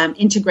to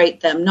integrate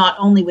them not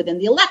only within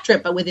the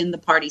electorate but within the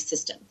party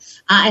system,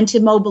 and to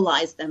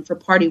mobilize them for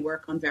party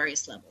work on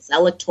various levels: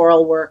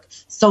 electoral work,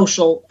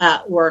 social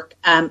work,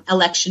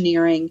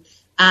 electioneering,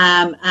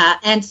 and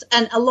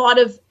a lot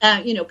of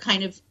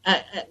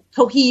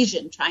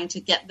cohesion, trying to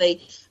get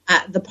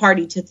the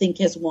party to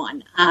think as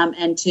one,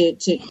 and to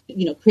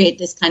create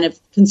this kind of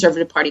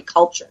Conservative Party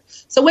culture.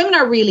 So women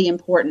are really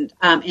important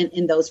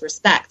in those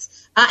respects.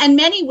 And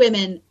many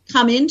women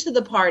come into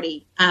the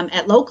party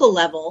at local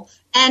level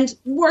and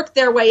work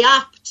their way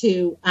up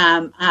to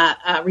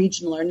a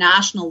regional or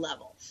national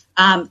level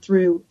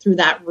through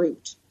that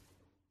route.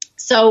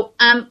 So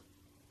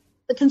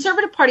the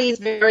Conservative Party is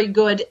very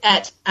good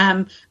at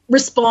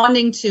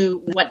responding to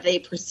what they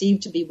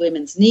perceive to be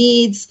women's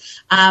needs,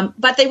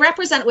 but they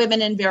represent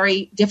women in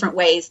very different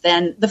ways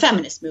than the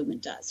feminist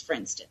movement does, for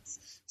instance.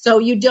 So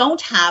you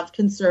don't have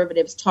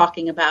conservatives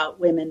talking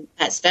about women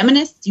as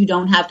feminists. You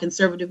don't have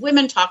conservative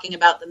women talking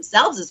about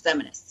themselves as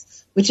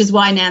feminists, which is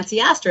why Nancy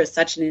Astor is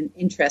such an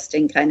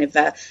interesting kind of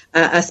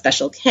a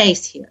special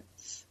case here.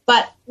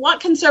 But what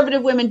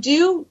conservative women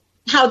do,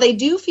 how they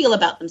do feel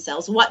about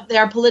themselves, what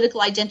their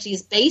political identity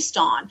is based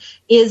on,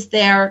 is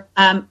their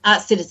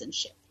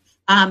citizenship,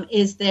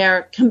 is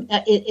their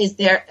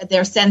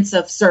sense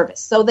of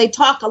service. So they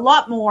talk a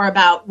lot more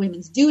about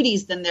women's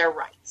duties than their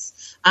rights.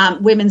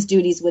 Women's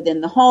duties within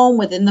the home,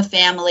 within the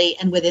family,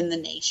 and within the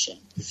nation.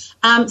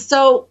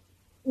 So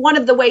one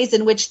of the ways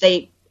in which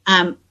they,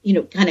 kind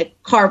of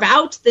carve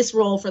out this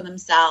role for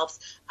themselves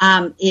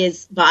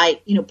is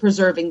by,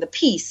 preserving the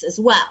peace as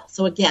well.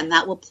 So again,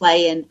 that will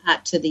play in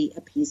to the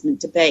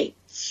appeasement debate.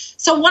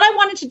 So what I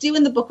wanted to do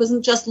in the book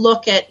wasn't just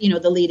look at,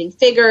 the leading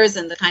figures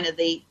and the kind of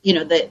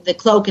the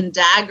cloak and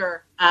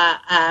dagger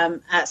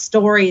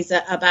stories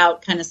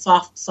about kind of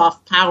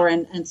soft power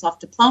and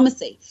soft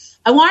diplomacy.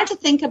 I wanted to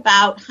think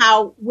about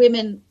how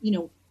women,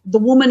 the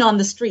woman on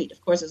the street,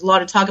 of course, there's a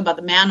lot of talk about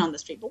the man on the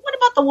street, but what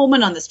about the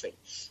woman on the street?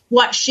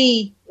 What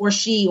she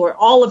or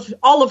all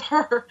of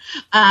her,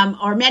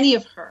 or many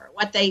of her,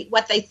 what they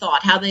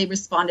thought, how they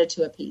responded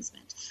to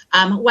appeasement,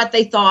 what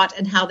they thought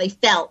and how they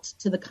felt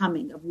to the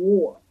coming of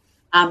war,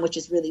 which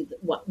is really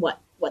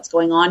what's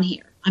going on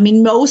here. I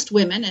mean, most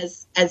women,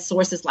 as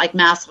sources like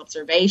Mass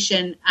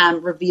Observation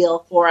reveal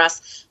for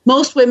us,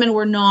 most women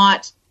were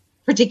not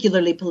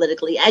particularly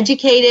politically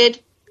educated.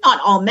 Not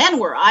all men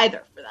were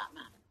either, for that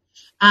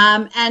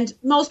matter. And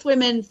most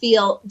women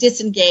feel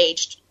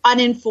disengaged,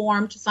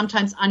 uninformed,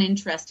 sometimes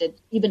uninterested,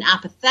 even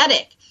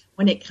apathetic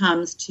when it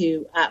comes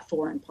to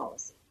foreign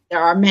policy.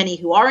 There are many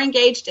who are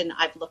engaged, and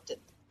I've looked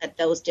at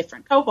those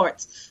different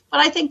cohorts. But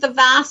I think the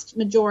vast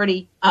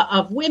majority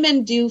of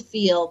women do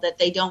feel that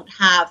they don't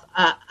have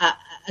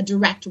a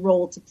direct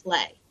role to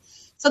play.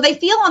 So they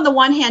feel, on the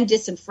one hand,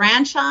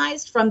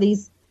 disenfranchised from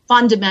these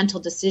fundamental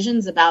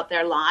decisions about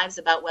their lives,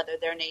 about whether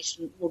their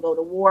nation will go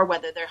to war,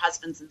 whether their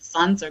husbands and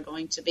sons are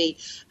going to be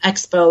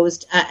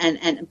exposed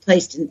and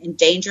placed in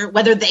danger,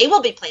 whether they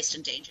will be placed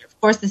in danger. Of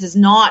course, this is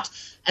not,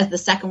 as the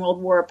Second World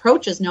War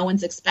approaches, no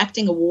one's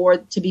expecting a war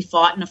to be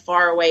fought in a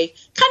faraway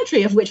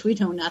country of which we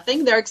know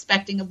nothing. They're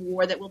expecting a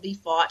war that will be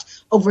fought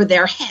over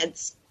their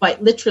heads,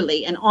 quite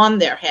literally, and on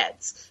their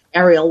heads.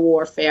 Aerial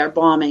warfare,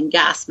 bombing,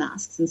 gas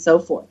masks, and so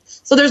forth.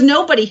 So there's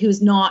nobody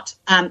who's not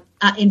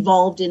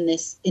involved in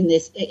this.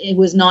 It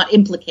was not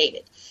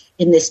implicated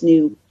in this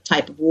new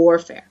type of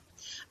warfare.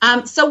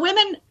 So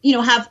women,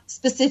 have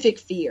specific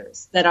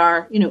fears that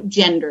are,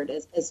 gendered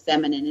as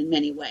feminine in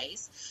many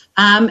ways.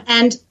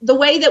 And the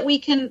way that we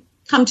can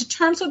come to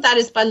terms with that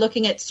is by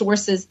looking at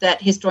sources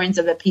that historians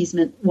of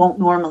appeasement won't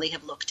normally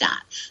have looked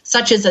at,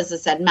 such as I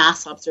said,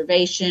 Mass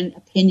Observation,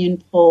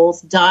 opinion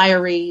polls,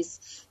 diaries,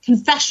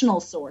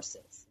 confessional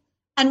sources.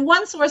 And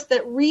one source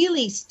that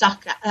really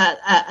stuck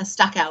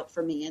out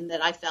for me and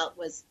that I felt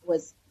was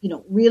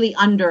really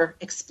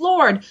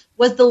underexplored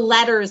was the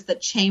letters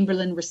that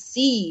Chamberlain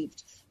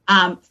received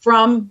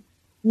from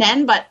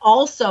men, but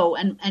also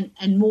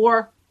and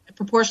more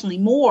proportionally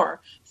more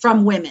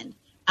from women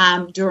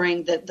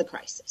during the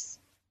crisis.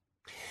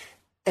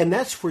 And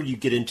that's where you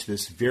get into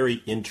this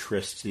very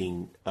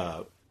interesting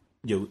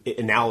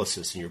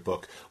analysis in your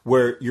book,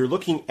 where you're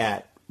looking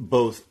at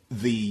both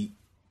the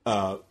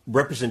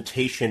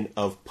representation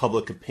of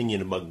public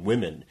opinion among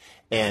women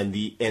and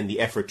the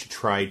effort to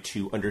try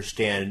to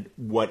understand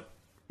what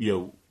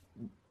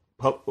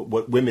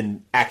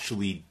women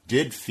actually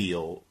did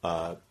feel,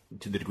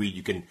 to the degree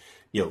you can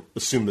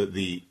assume that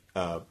the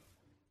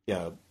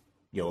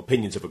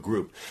opinions of a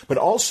group, but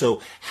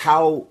also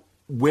how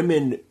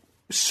women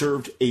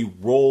served a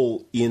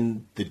role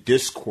in the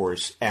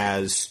discourse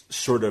as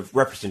sort of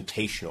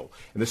representational.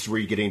 And this is where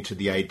you get into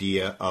the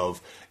idea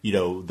of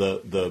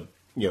the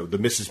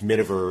Mrs.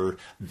 Miniver,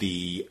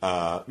 the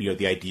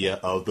idea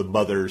of the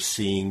mothers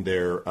seeing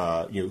their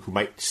who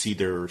might see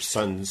their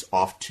sons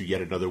off to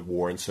yet another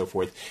war and so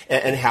forth,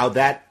 and how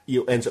that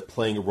ends up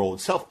playing a role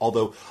itself.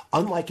 Although,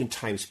 unlike in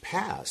times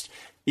past,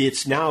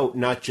 it's now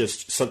not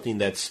just something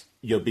that's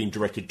being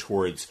directed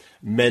towards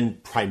men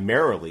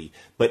primarily,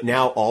 but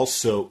now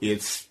also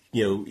it's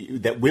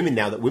that women,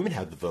 now that women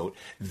have the vote,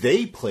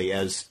 they play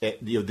as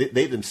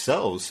they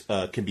themselves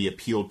can be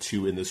appealed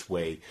to in this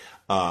way,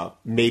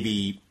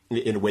 maybe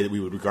in a way that we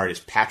would regard as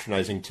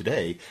patronizing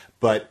today,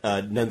 but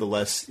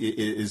nonetheless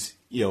is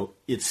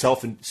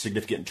itself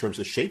significant in terms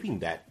of shaping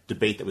that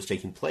debate that was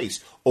taking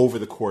place over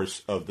the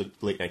course of the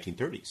late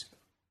 1930s.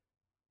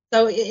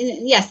 So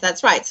yes,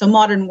 that's right. So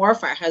modern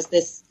warfare has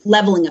this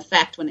leveling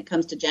effect when it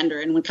comes to gender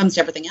and when it comes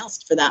to everything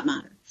else, for that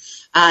matter.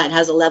 It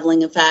has a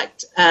leveling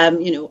effect,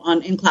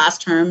 in class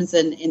terms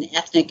and in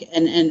ethnic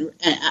and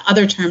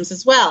other terms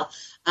as well.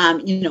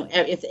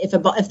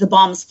 If the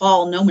bombs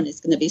fall, no one is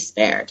going to be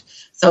spared.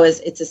 So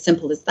it's as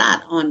simple as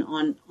that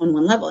on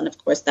one level. And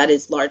of course, that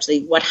is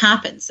largely what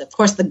happens. Of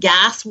course, the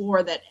gas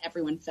war that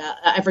everyone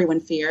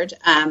feared,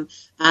 and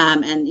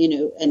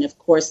of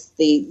course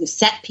the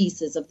set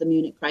pieces of the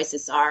Munich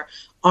crisis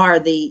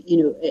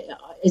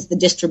is the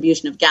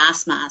distribution of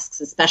gas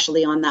masks,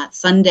 especially on that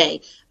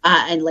Sunday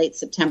in late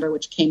September,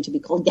 which came to be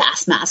called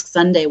Gas Mask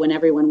Sunday, when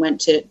everyone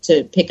went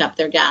to pick up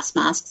their gas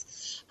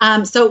masks.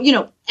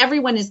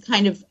 Everyone is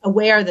kind of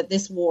aware that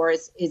this war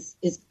is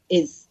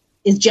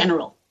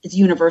general, is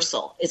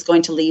universal, is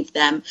going to leave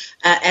them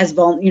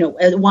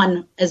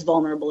one as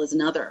vulnerable as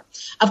another.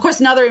 Of course,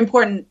 another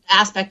important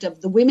aspect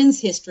of the women's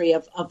history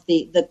of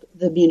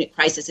the Munich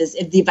crisis is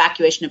the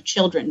evacuation of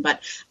children, but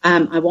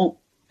I won't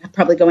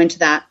probably go into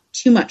that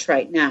too much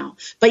right now.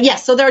 But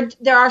yes, so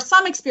there are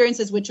some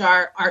experiences which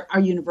are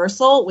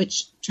universal,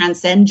 which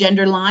transcend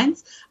gender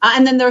lines,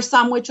 and then there are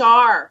some which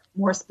are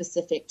more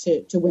specific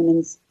to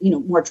women's,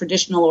 more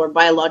traditional or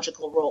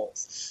biological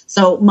roles.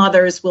 So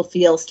mothers will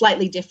feel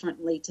slightly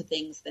differently to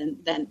things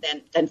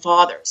than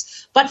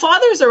fathers. But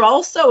fathers are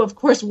also, of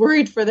course,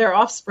 worried for their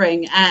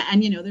offspring,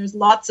 and there's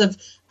lots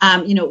of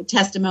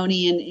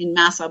testimony in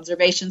mass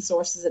observation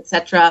sources,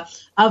 etc.,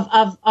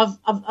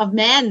 of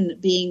men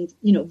being,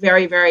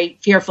 very, very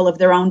fearful of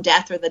their own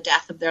death or the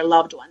death of their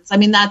loved ones. I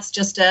mean, that's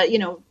just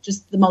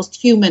just the most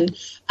human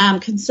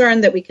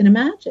concern that we can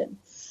imagine.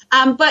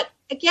 But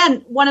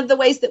again, one of the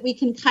ways that we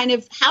can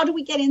how do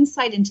we get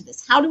insight into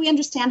this? How do we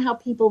understand how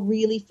people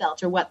really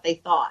felt or what they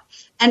thought?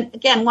 And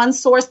again, one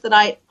source that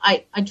I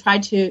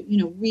tried to,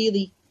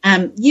 really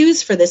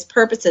use for this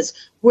purposes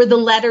were the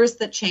letters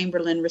that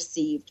Chamberlain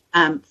received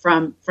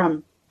from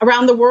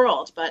around the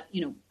world. But,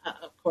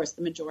 of course,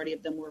 the majority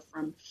of them were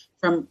from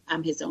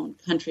his own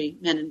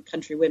countrymen and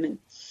countrywomen.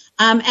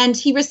 And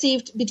he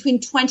received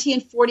between 20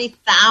 and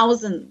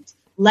 40,000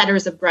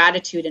 letters of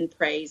gratitude and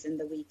praise in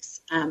the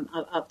weeks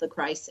of the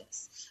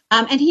crisis.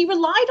 And he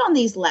relied on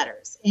these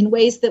letters in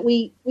ways that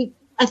we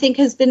I think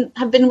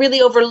have been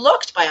really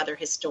overlooked by other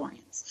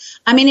historians.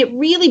 I mean, it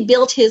really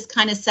built his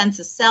kind of sense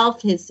of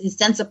self, his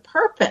sense of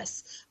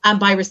purpose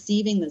by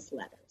receiving these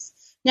letters.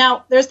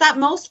 Now, there's that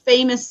most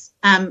famous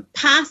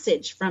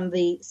passage from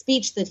the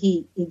speech that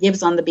he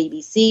gives on the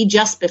BBC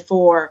just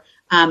before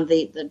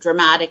the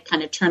dramatic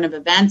kind of turn of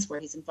events where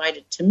he's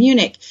invited to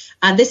Munich.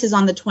 This is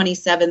on the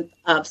 27th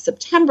of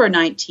September,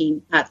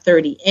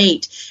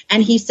 1938.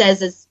 And he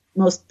says, as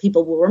most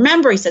people will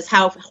remember, he says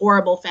how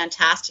horrible,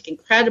 fantastic,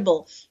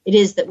 incredible it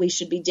is that we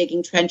should be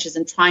digging trenches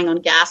and trying on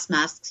gas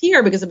masks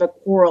here because of a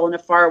quarrel in a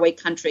faraway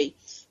country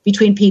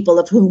between people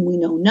of whom we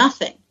know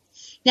nothing.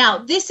 Now,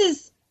 this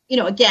is,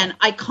 again,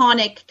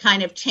 iconic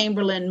kind of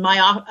Chamberlain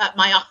myopia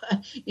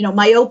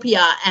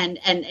and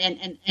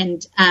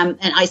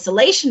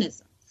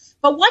isolationism.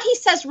 But what he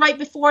says right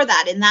before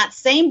that in that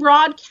same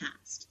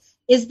broadcast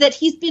is that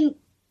he's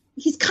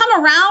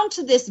come around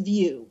to this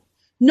view,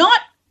 not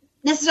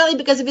necessarily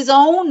because of his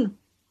own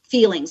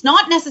feelings,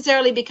 not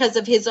necessarily because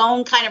of his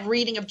own kind of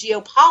reading of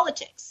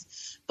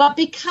geopolitics, but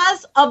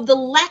because of the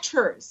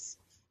letters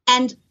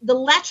and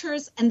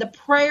the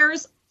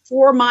prayers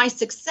for my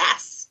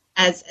success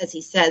as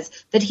he says,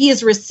 that he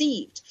has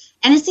received.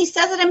 And as he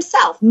says it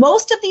himself,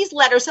 most of these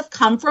letters have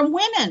come from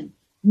women,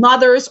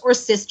 mothers or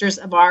sisters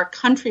of our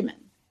countrymen.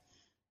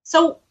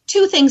 So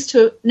 2 things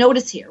to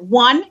notice here.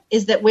 One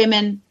is that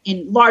women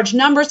in large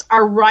numbers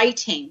are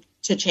writing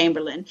to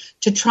Chamberlain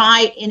to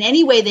try in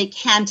any way they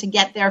can to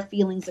get their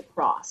feelings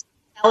across.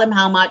 Tell him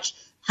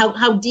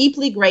how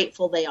deeply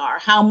grateful they are,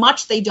 how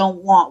much they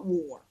don't want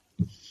war.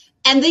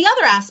 And the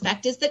other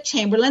aspect is that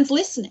Chamberlain's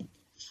listening.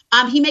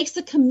 He makes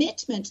a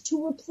commitment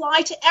to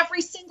reply to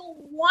every single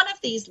one of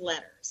these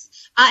letters.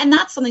 And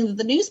that's something that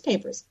the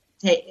newspapers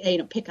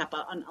pick up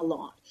on a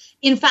lot.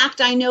 In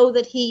fact, I know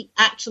that he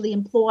actually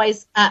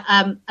employs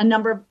a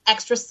number of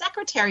extra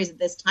secretaries at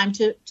this time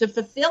to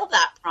fulfill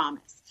that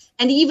promise.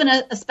 And even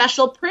a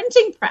special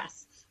printing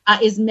press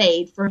is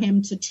made for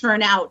him to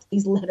turn out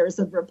these letters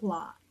of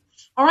reply.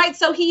 All right,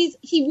 so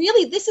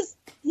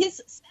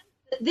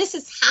this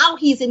is how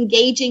he's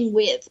engaging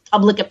with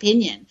public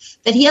opinion,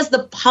 that he has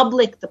the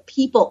public, the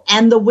people,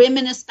 and the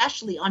women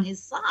especially on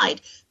his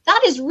side.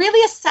 That is really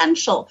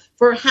essential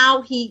for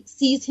how he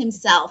sees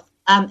himself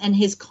and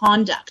his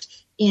conduct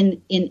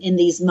in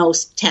these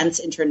most tense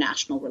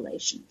international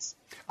relations.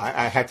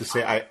 I have to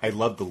say, I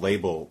love the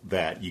label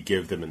that you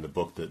give them in the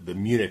book, the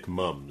Munich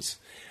Mums,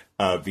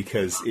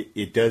 because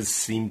it does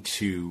seem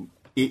to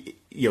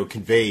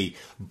convey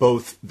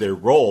both their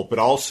role, but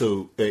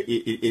also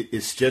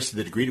it's just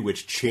the degree to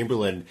which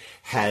Chamberlain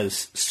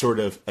has sort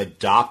of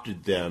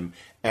adopted them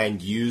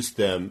and used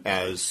them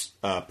as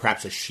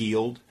perhaps a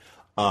shield,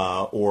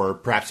 or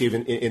perhaps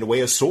even in a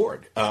way a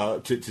sword,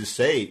 to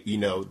say,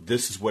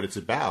 this is what it's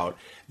about,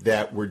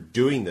 that we're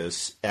doing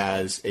this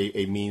as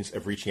a means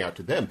of reaching out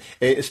to them,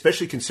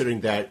 especially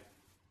considering that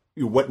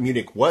what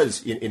Munich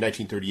was in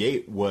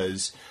 1938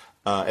 was,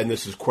 and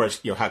this is, of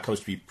course, how it comes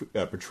to be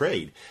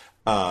portrayed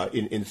by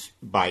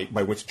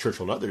Winston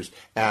Churchill and others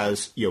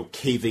as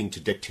caving to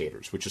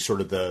dictators, which is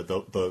sort of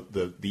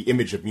the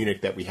image of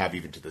Munich that we have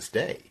even to this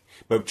day.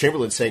 But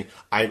Chamberlain's saying,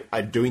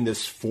 I'm doing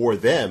this for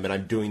them, and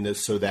I'm doing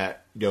this so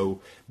that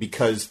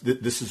because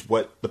this is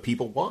what the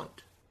people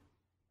want.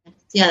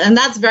 Yeah, and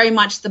that's very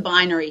much the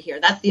binary here.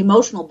 That's the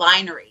emotional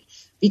binary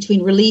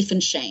between relief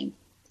and shame.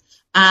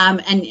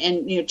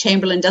 And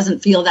Chamberlain doesn't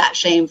feel that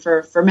shame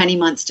for many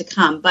months to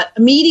come, but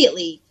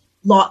immediately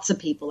lots of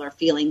people are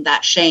feeling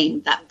that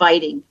shame, that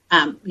biting,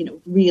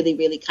 really,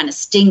 really kind of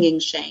stinging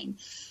shame.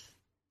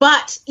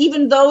 But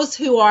even those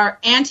who are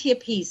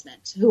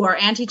anti-appeasement, who are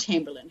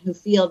anti-Chamberlain, who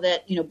feel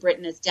that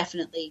Britain has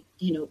definitely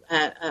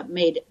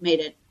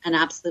made an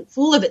absolute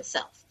fool of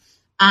itself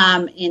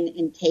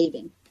in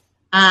caving,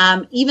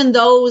 even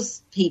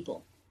those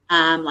people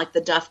like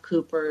the Duff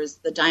Coopers,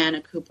 the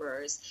Diana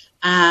Coopers,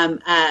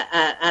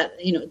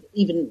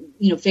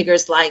 even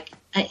figures like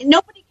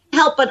nobody can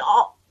help but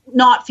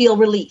not feel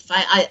relief.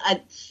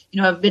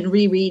 I've been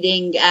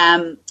rereading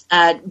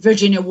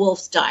Virginia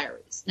Woolf's diaries.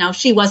 Now,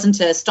 she wasn't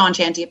a staunch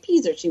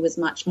anti-appeaser. She was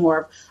much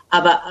more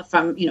of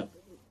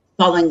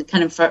following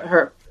kind of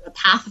her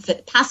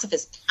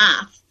pacifist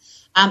path.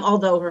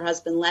 Although her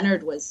husband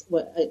Leonard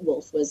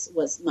Woolf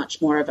was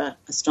much more of a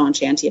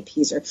staunch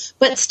anti-appeaser.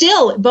 But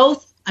still,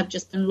 both, I've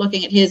just been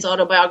looking at his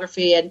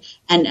autobiography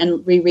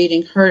and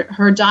rereading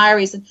her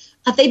diaries, and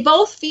they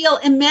both feel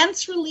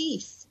immense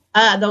relief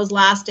those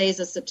last days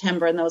of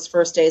September and those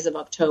first days of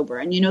October.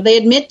 And, they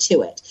admit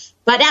to it.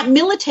 But that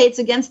militates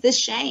against this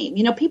shame.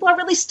 People are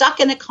really stuck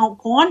in a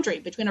quandary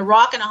between a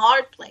rock and a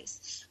hard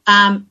place,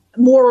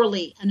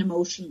 morally and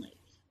emotionally,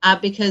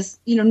 because,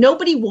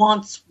 nobody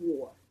wants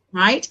war.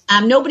 Right?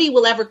 Nobody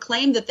will ever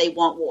claim that they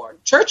want war.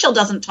 Churchill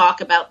doesn't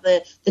talk about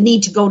the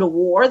need to go to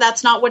war.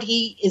 That's not what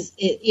he is,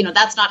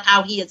 that's not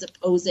how he is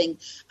opposing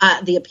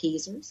the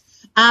appeasers.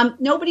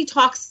 Nobody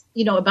talks,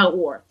 about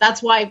war.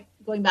 That's why,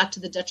 going back to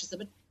the Duchess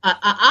of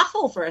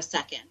Athol for a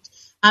second,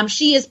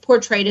 she is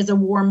portrayed as a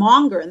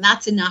warmonger, and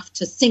that's enough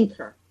to sink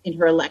her in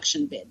her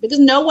election bid, because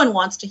no one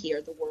wants to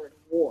hear the word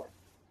war.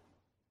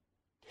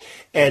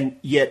 And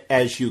yet,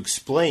 as you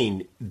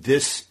explained,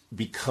 this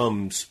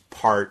becomes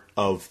part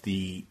of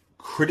the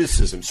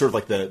criticism, sort of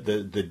like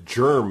the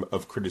germ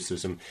of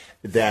criticism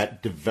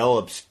that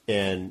develops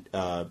and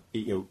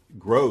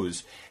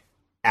grows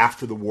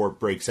after the war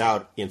breaks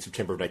out in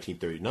September of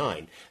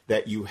 1939,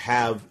 that you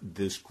have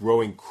this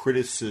growing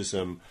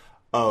criticism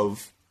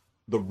of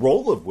the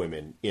role of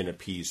women in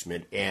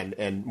appeasement,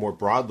 and more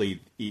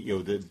broadly,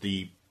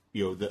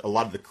 a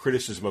lot of the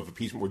criticism of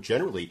appeasement more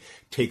generally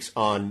takes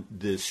on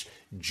this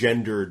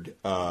gendered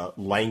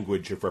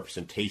language of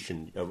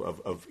representation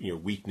of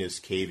weakness,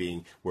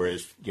 caving,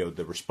 whereas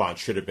the response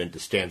should have been to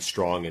stand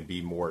strong and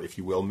be more, if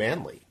you will,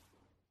 manly.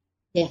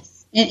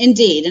 Yes,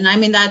 indeed, and I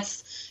mean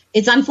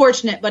it's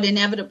unfortunate but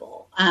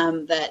inevitable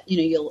that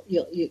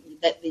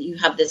you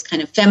have this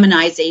kind of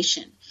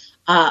feminization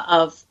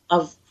of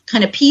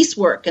kind of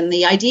piecework and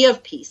the idea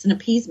of peace and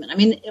appeasement. I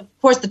mean, of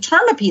course, the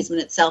term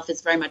appeasement itself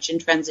is very much in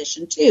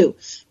transition too.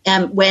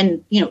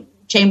 When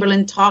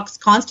Chamberlain talks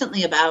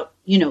constantly about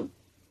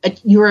a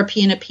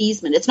European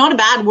appeasement, it's not a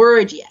bad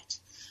word yet.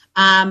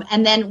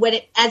 And then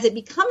as it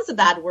becomes a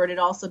bad word, it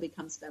also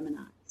becomes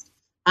feminized.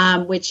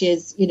 which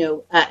is,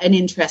 an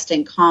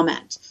interesting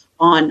comment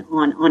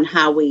on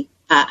how we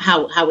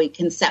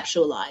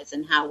conceptualize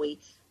and how we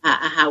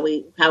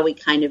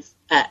kind of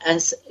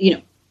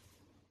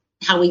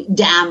how we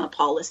damn a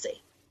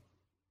policy.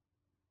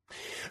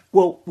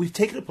 Well, we've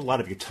taken up a lot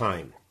of your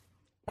time,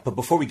 but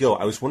before we go,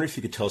 I was wondering if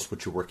you could tell us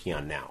what you're working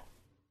on now.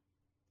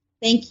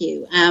 Thank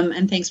you,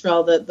 and thanks for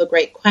all the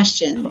great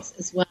questions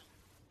as well.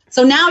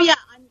 So now,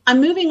 I'm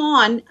moving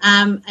on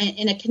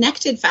in a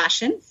connected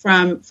fashion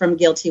from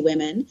Guilty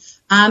Women,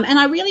 and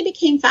I really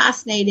became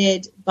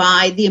fascinated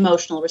by the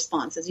emotional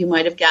response, as you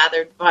might have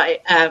gathered by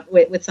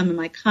with some of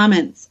my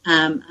comments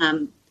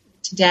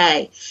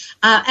today.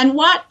 And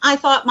what I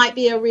thought might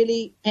be a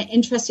really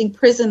interesting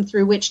prism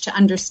through which to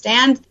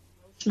understand the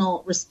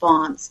emotional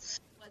response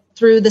was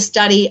through the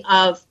study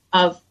of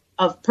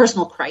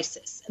personal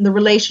crisis and the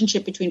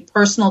relationship between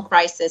personal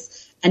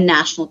crisis and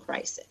national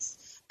crisis.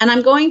 And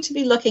I'm going to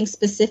be looking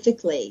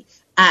specifically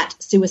at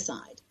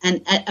suicide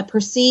and at a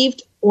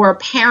perceived or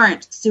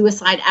apparent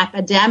suicide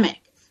epidemic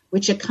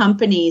which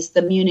accompanies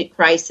the Munich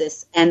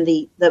crisis and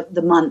the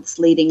months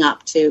leading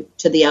up to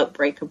the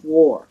outbreak of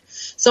war.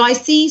 So I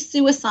see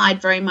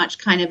suicide very much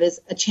kind of as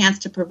a chance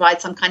to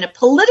provide some kind of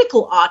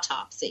political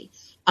autopsy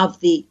of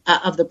the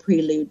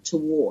prelude to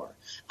war,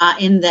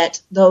 in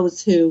that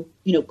those who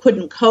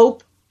couldn't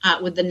cope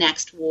with the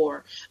next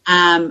war,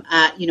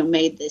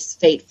 made this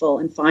fateful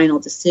and final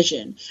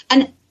decision.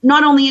 And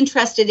not only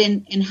interested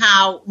in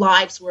how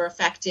lives were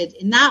affected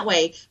in that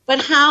way,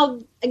 but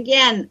how,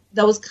 again,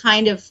 those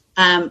kind of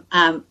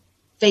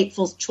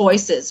fateful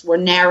choices were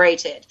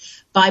narrated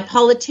by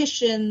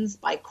politicians,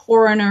 by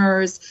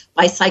coroners,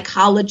 by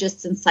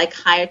psychologists and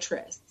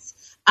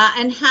psychiatrists,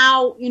 and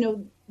how,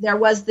 there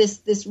was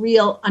this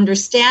real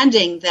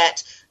understanding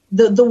that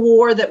the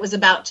war that was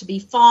about to be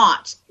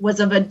fought was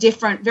of a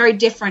very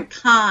different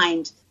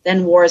kind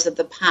than wars of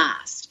the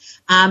past.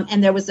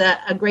 And there was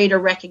a greater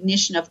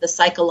recognition of the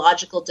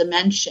psychological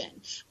dimension.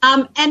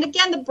 And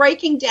again, the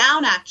breaking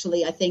down,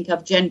 actually, I think,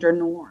 of gender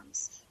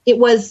norms. There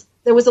was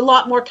a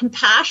lot more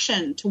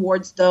compassion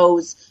towards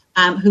those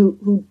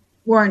who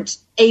weren't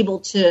able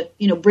to,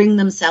 bring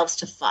themselves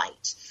to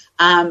fight.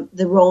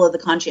 The role of the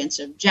conscientious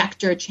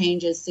objector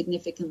changes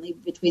significantly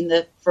between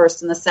the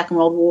First and the Second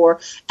World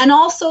War, and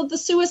also the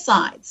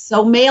suicides.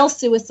 So male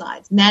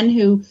suicides, men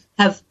who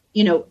have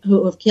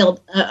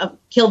killed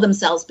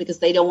themselves because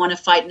they don't want to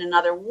fight in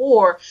another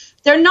war.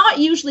 They're not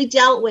usually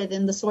dealt with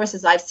in the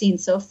sources I've seen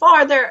so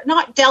far. They're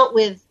not dealt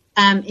with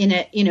in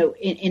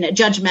a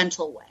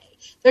judgmental way.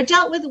 They're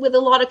dealt with a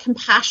lot of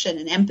compassion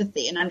and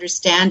empathy and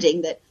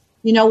understanding that,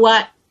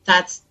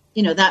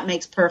 that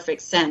makes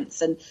perfect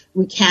sense, and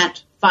we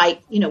can't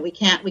fight. We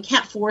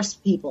can't force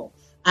people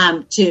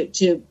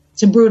to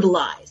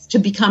brutalize, to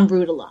become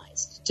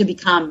brutalized, to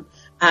become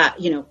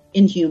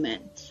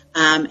inhuman,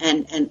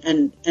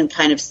 and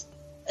kind of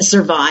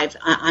survive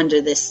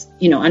under this,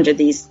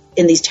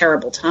 in these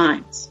terrible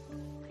times.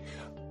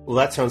 Well,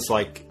 that sounds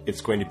like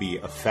it's going to be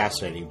a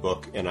fascinating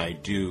book, and I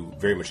do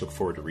very much look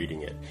forward to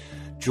reading it.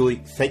 Julie,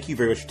 thank you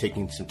very much for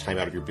taking some time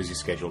out of your busy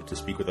schedule to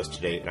speak with us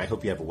today, and I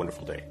hope you have a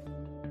wonderful day.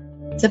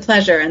 It's a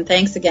pleasure, and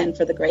thanks again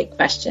for the great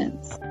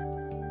questions.